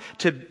month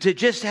to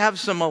just have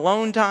some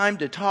alone time,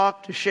 to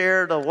talk, to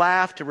share, to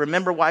laugh, to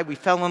remember why we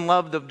fell in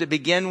love to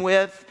begin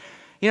with.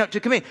 To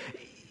commit.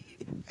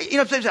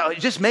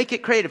 Just make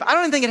it creative. I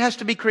don't think it has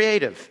to be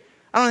creative.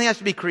 I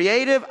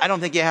don't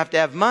think you have to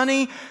have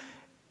money.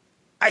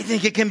 I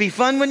think it can be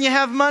fun when you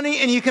have money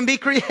and you can be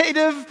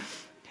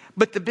creative.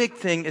 But the big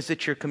thing is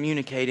that you're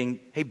communicating,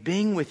 hey,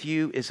 being with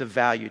you is of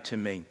value to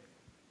me.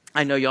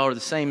 I know y'all are the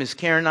same as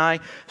Karen and I.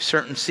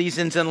 Certain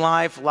seasons in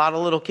life, a lot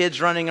of little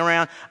kids running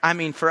around. I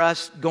mean, for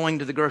us, going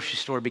to the grocery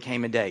store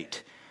became a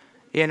date.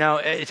 And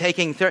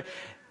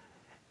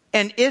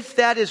if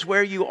that is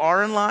where you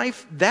are in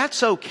life,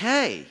 that's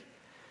okay.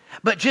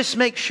 But just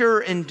make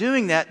sure in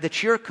doing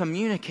that you're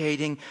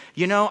communicating,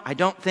 I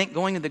don't think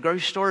going to the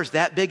grocery store is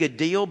that big a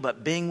deal,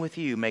 but being with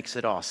you makes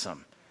it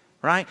awesome.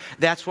 Right?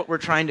 That's what we're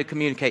trying to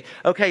communicate.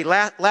 Okay,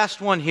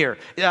 last one here.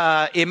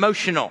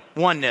 Emotional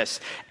oneness.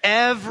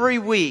 Every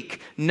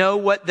week, know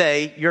what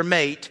your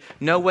mate,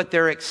 know what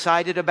they're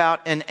excited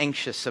about and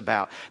anxious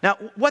about. Now,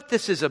 what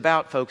this is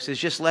about, folks, is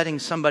just letting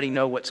somebody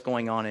know what's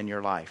going on in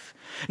your life.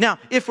 Now,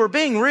 if we're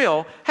being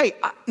real, hey,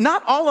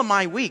 not all of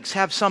my weeks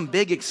have some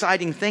big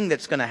exciting thing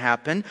that's going to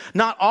happen.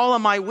 Not all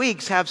of my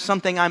weeks have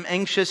something I'm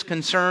anxious,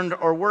 concerned,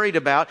 or worried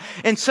about.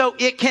 And so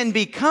it can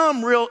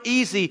become real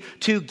easy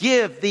to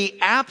give the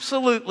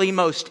absolutely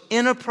most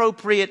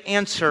inappropriate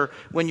answer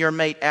when your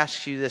mate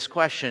asks you this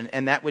question,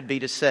 and that would be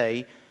to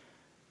say,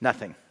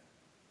 nothing.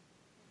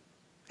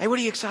 Hey, what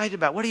are you excited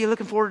about? What are you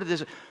looking forward to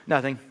this?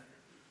 Nothing.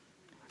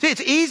 See,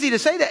 it's easy to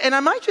say that, and I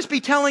might just be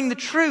telling the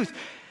truth.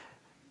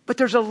 But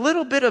there's a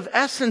little bit of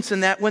essence in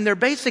that when they're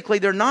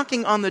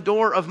knocking on the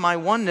door of my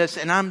oneness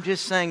and I'm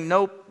just saying,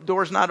 nope,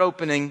 door's not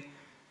opening.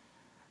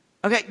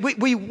 Okay,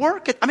 we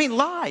work at,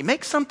 lie,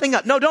 make something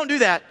up. No, don't do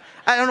that.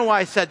 I don't know why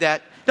I said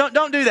that.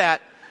 Don't do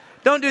that.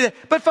 Don't do that.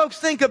 But folks,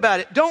 think about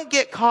it. Don't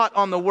get caught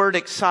on the word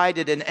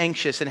excited and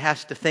anxious and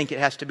has to think it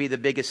has to be the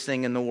biggest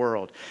thing in the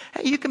world.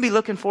 Hey, you can be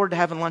looking forward to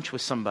having lunch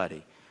with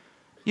somebody.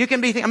 You can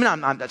be thinking,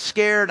 I'm not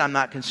scared, I'm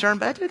not concerned,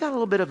 but I do got a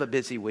little bit of a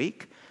busy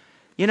week.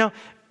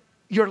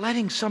 You're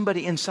letting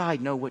somebody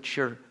inside know what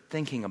you're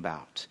thinking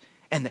about.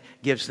 And that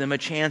gives them a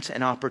chance,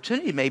 an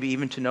opportunity, maybe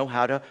even to know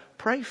how to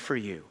pray for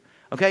you.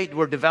 Okay,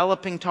 we're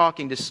developing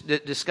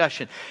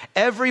discussion.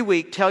 Every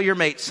week, tell your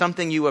mate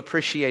something you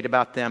appreciate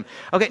about them.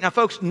 Okay, now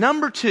folks,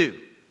 number 2,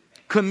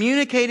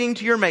 communicating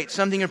to your mate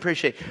something you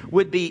appreciate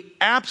would be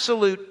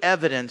absolute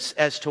evidence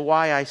as to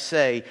why I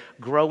say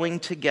growing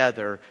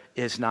together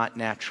is not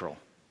natural.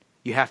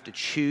 You have to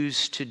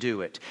choose to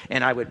do it.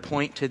 And I would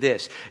point to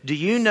this. Do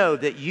you know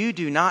that you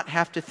do not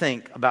have to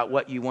think about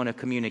what you want to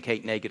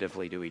communicate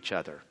negatively to each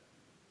other?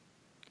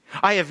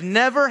 I have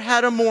never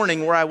had a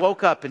morning where I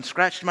woke up and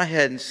scratched my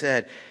head and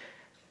said,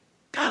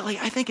 golly,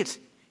 I think it's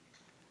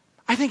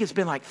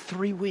been like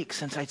 3 weeks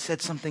since I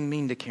said something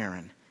mean to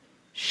Karen.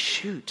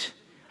 Shoot,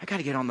 I got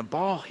to get on the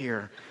ball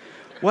here.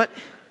 What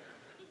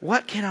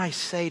can I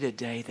say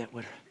today that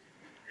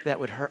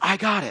would hurt? I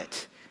got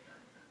it.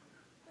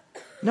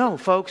 No,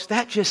 folks,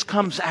 that just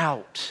comes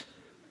out.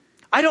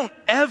 I don't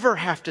ever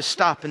have to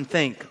stop and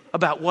think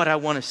about what I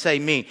want to say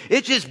mean.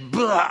 It just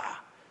blah.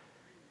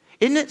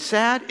 Isn't it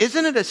sad?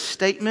 Isn't it a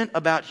statement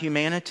about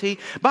humanity?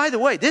 By the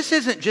way, this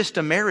isn't just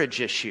a marriage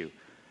issue.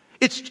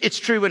 It's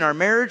true in our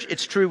marriage.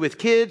 It's true with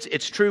kids.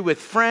 It's true with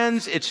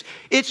friends.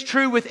 It's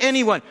true with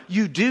anyone.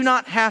 You do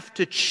not have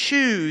to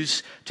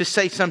choose to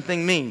say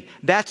something mean.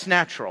 That's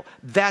natural.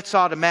 That's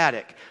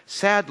automatic.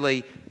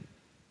 Sadly,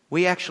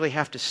 we actually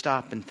have to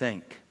stop and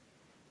think.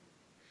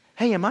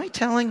 Hey, am I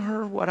telling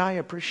her what I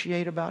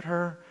appreciate about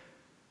her?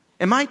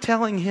 Am I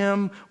telling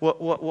him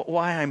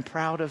why I'm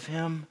proud of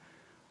him?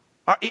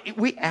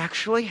 We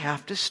actually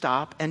have to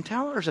stop and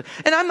tell her.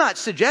 And I'm not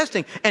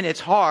suggesting, and it's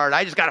hard,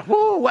 I just got to,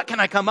 what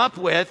can I come up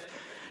with?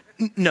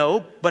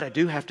 No, but I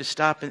do have to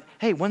stop and,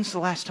 hey, when's the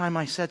last time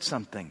I said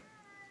something?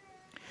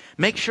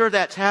 Make sure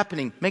that's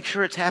happening. Make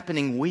sure it's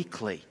happening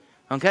weekly.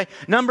 Okay?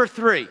 Number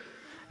 3.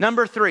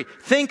 Number 3,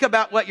 think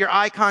about what your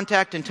eye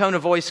contact and tone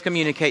of voice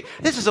communicate.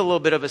 This is a little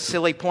bit of a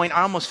silly point.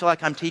 I almost feel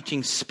like I'm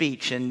teaching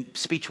speech in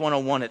Speech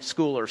 101 at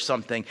school or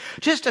something.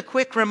 Just a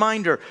quick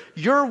reminder,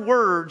 your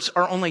words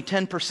are only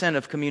 10%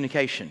 of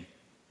communication.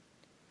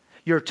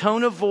 Your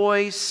tone of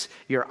voice,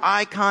 your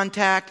eye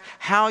contact,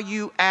 how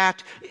you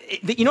act.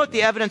 You know what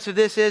the evidence of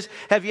this is?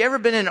 Have you ever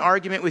been in an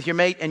argument with your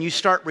mate and you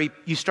start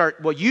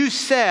repeating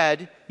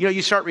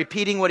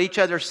what each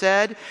other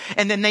said?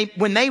 And then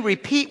when they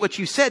repeat what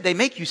you said, they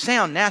make you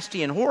sound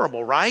nasty and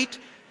horrible, right?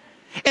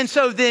 And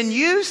so then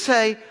you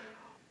say,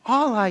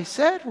 all I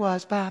said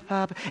was, blah,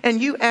 blah, blah,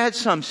 and you add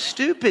some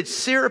stupid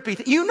syrupy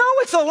thing. You know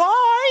it's a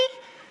lie.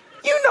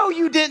 You know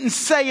you didn't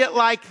say it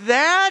like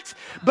that.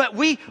 But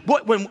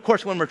of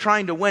course, when we're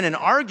trying to win an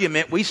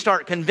argument, we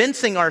start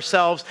convincing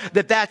ourselves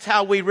that that's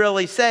how we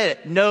really said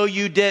it. No,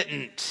 you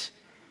didn't.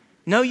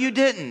 No, you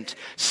didn't.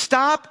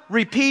 Stop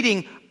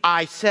repeating,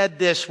 I said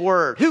this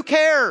word. Who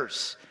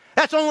cares?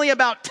 That's only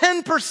about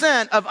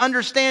 10% of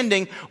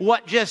understanding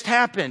what just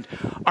happened.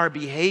 Our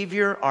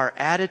behavior, our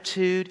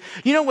attitude.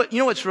 You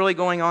know what's really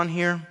going on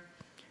here?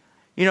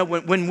 You know,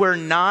 when we're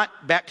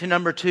not, back to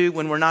number 2,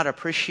 when we're not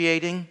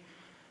appreciating,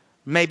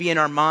 maybe in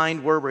our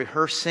mind we're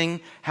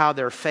rehearsing how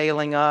they're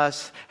failing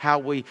us, how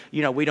we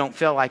don't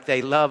feel like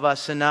they love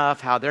us enough,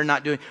 how they're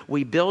not doing.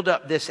 We build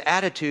up this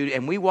attitude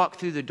and we walk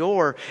through the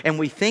door and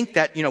we think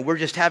that, we're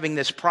just having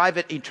this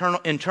private,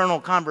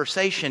 internal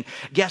conversation.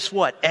 Guess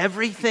what?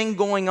 Everything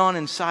going on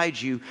inside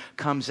you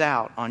comes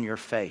out on your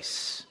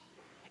face.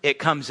 It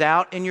comes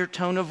out in your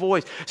tone of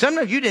voice.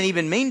 Sometimes you didn't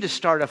even mean to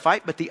start a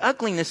fight, but the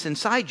ugliness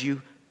inside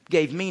you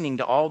gave meaning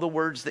to all the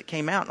words that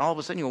came out. And all of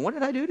a sudden you go, what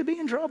did I do to be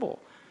in trouble?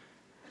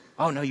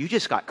 Oh, no, you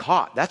just got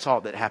caught. That's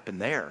all that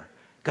happened there.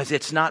 Because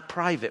it's not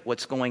private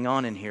what's going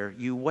on in here.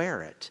 You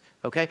wear it.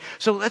 Okay?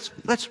 So let's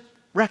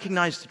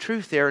recognize the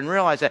truth there and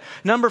realize that.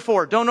 Number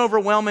 4, don't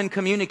overwhelm in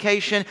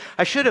communication.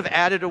 I should have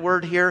added a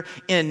word here,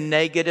 in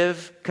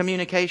negative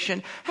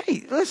communication.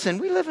 Hey, listen,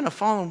 we live in a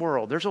fallen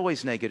world. There's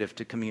always negative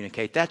to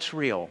communicate. That's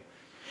real.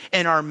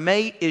 And our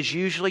mate is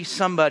usually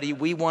somebody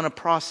we want to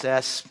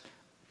process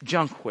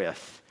junk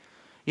with.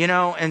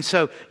 And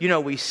so,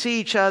 we see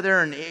each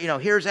other and,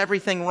 here's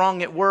everything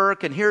wrong at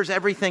work and here's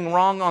everything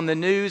wrong on the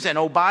news. And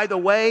oh, by the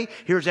way,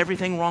 here's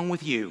everything wrong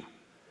with you.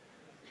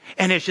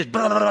 And it's just,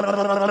 blah, blah, blah,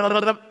 blah,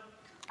 blah, blah.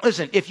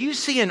 Listen, if you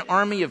see an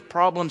army of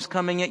problems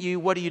coming at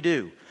you, what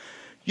do?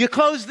 You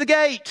close the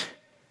gate.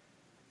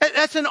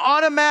 That's an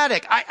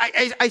automatic.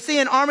 I see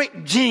an army,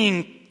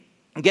 jing,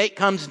 gate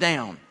comes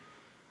down.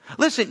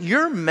 Listen,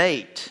 your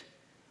mate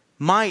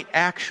might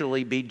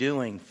actually be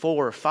doing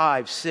 4,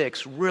 5,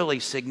 6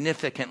 really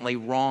significantly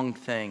wrong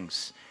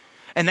things.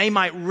 And they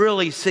might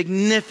really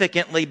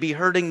significantly be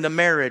hurting the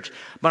marriage.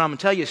 But I'm going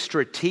to tell you,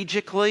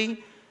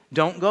 strategically,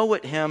 don't go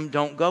at him,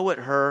 don't go at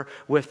her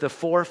with the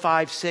 4,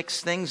 5,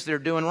 6 things they're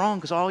doing wrong.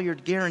 Because all you're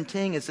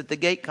guaranteeing is that the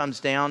gate comes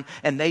down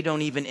and they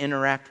don't even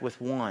interact with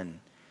one.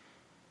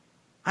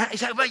 I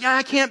say, but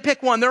I can't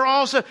pick one. They're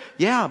all so...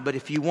 Yeah, but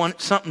if you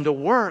want something to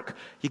work,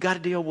 you got to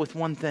deal with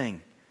one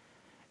thing.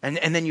 And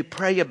then you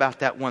pray about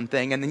that one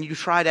thing. And then you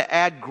try to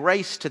add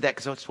grace to that.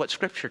 Because that's what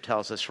Scripture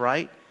tells us,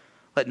 right?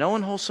 Let no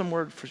unwholesome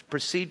word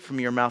proceed from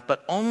your mouth.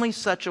 But only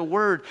such a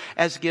word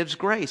as gives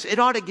grace. It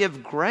ought to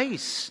give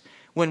grace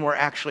when we're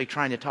actually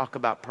trying to talk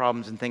about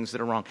problems and things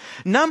that are wrong.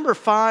 Number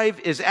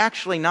 5 is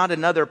actually not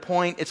another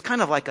point. It's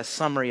kind of like a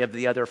summary of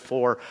the other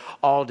 4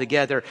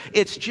 altogether.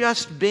 It's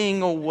just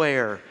being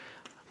aware.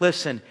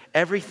 Listen,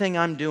 everything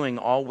I'm doing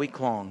all week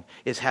long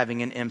is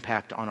having an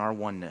impact on our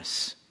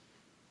oneness.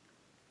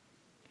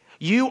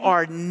 You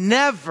are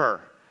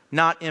never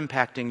not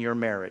impacting your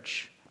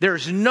marriage.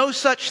 There's no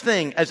such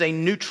thing as a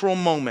neutral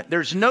moment.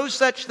 There's no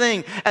such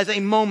thing as a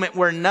moment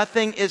where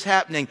nothing is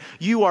happening.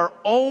 You are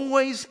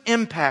always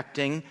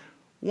impacting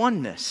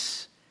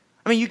oneness.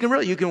 I mean,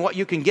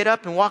 you can get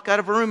up and walk out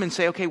of a room and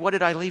say, okay, what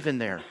did I leave in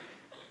there?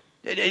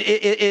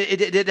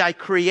 Did I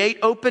create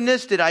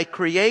openness? Did I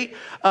create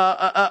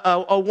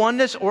a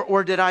oneness,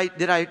 or did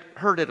I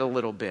hurt it a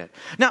little bit?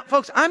 Now,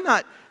 folks, I'm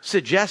not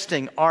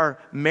suggesting our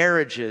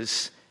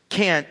marriages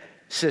can't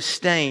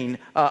sustain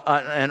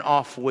an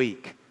off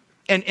week.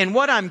 And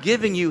what I'm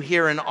giving you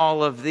here in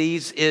all of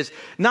these is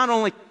not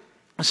only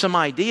some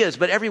ideas,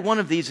 but every one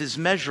of these is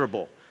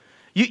measurable.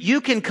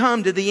 You can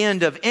come to the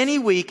end of any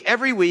week,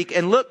 every week,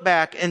 and look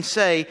back and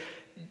say,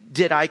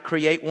 did I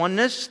create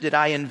oneness? Did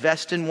I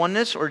invest in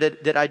oneness? Or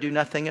did I do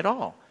nothing at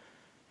all?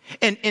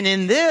 And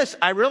in this,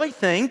 I really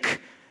think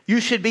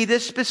you should be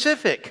this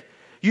specific.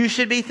 You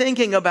should be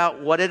thinking about,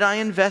 what did I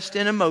invest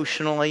in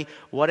emotionally?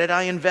 What did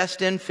I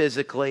invest in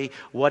physically?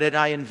 What did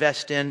I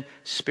invest in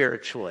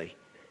spiritually?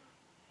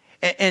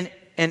 And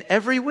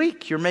every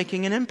week you're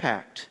making an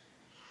impact.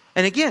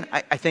 And again,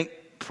 I think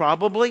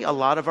probably a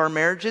lot of our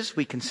marriages,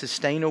 we can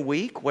sustain a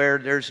week where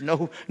there's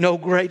no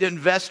great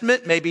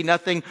investment. Maybe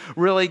nothing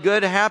really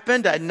good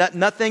happened.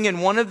 Nothing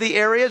in one of the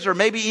areas, or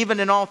maybe even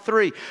in all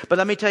 3. But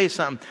let me tell you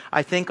something.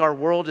 I think our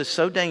world is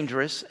so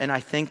dangerous, and I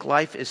think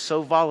life is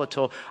so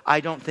volatile.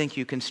 I don't think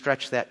you can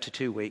stretch that to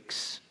 2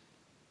 weeks.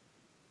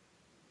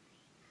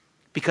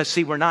 Because,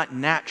 see, we're not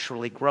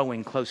naturally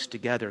growing close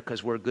together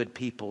because we're good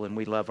people and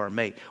we love our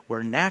mate.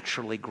 We're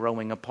naturally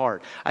growing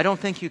apart. I don't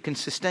think you can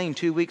sustain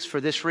 2 weeks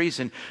for this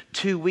reason.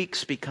 2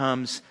 weeks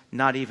becomes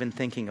not even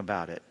thinking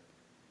about it.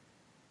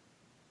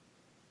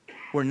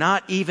 We're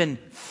not even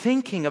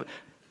thinking of...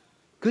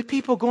 Good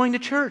people going to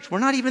church. We're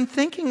not even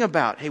thinking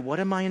about, hey, what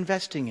am I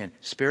investing in?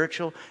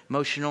 Spiritual,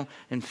 emotional,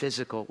 and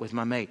physical with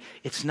my mate.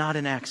 It's not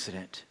an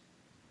accident.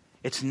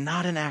 It's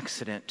not an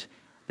accident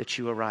that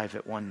you arrive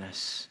at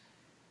oneness.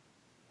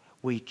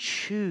 We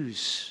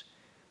choose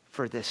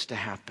for this to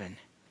happen.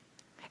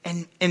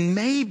 And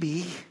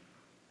maybe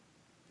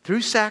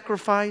through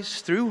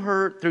sacrifice, through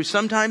hurt, through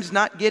sometimes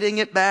not getting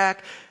it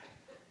back,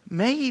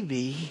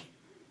 maybe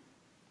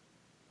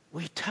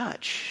we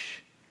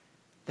touch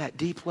that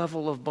deep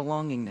level of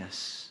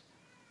belongingness.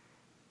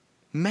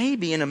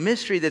 Maybe in a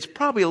mystery that's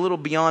probably a little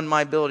beyond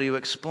my ability to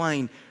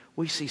explain,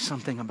 we see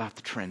something about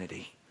the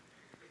Trinity.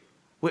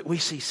 We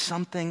see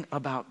something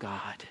about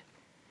God.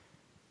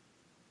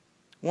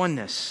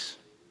 Oneness.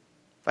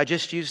 If I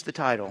just use the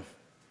title,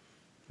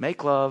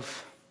 make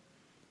love,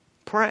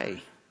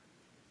 pray,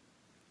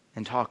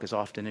 and talk as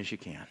often as you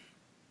can.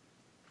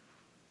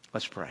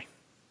 Let's pray.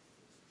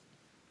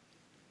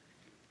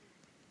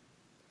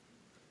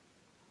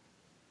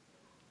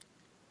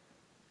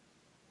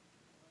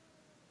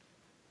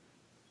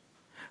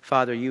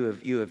 Father,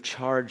 you have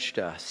charged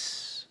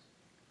us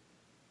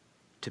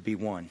to be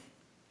one.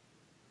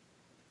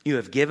 You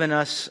have given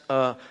us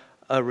a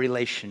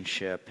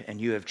relationship,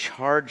 and you have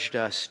charged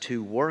us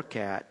to work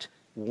at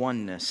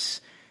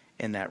oneness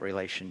in that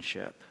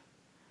relationship.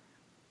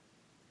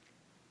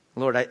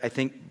 Lord, I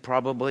think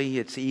probably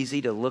it's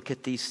easy to look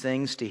at these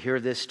things, to hear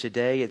this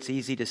today. It's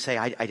easy to say,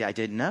 I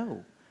didn't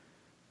know.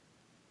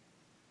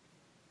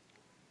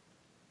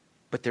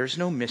 But there's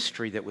no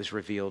mystery that was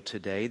revealed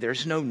today.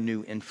 There's no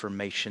new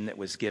information that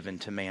was given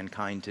to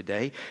mankind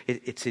today.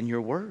 It's in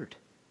your word.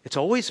 It's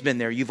always been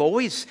there. You've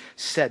always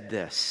said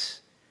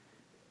this.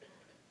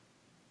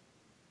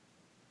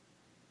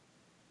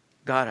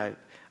 God,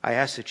 I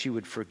ask that you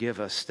would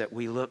forgive us that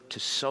we look to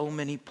so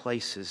many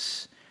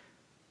places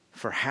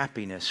for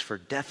happiness, for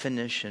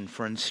definition,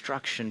 for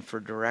instruction, for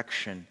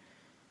direction,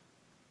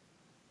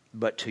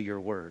 but to your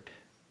word.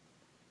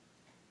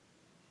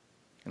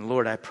 And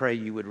Lord, I pray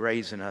you would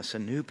raise in us a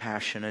new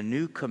passion, a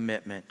new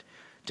commitment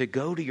to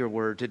go to your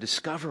word, to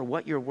discover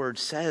what your word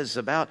says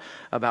about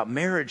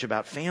marriage,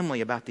 about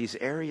family, about these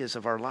areas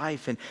of our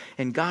life.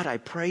 And God, I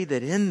pray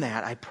that in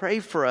that, I pray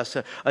for us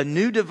a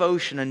new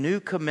devotion, a new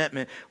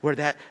commitment where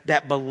that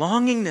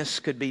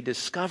belongingness could be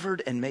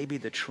discovered and maybe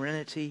the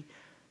Trinity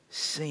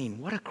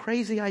seen. What a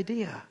crazy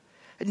idea.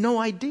 I had no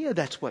idea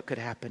that's what could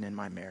happen in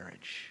my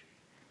marriage.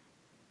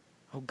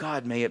 Oh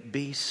God, may it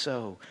be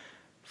so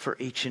for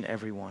each and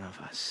every one of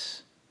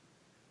us.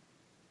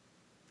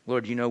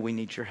 Lord, you know we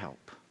need your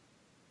help.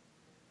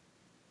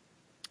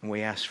 And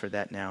we ask for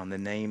that now in the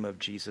name of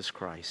Jesus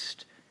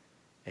Christ.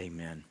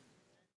 Amen.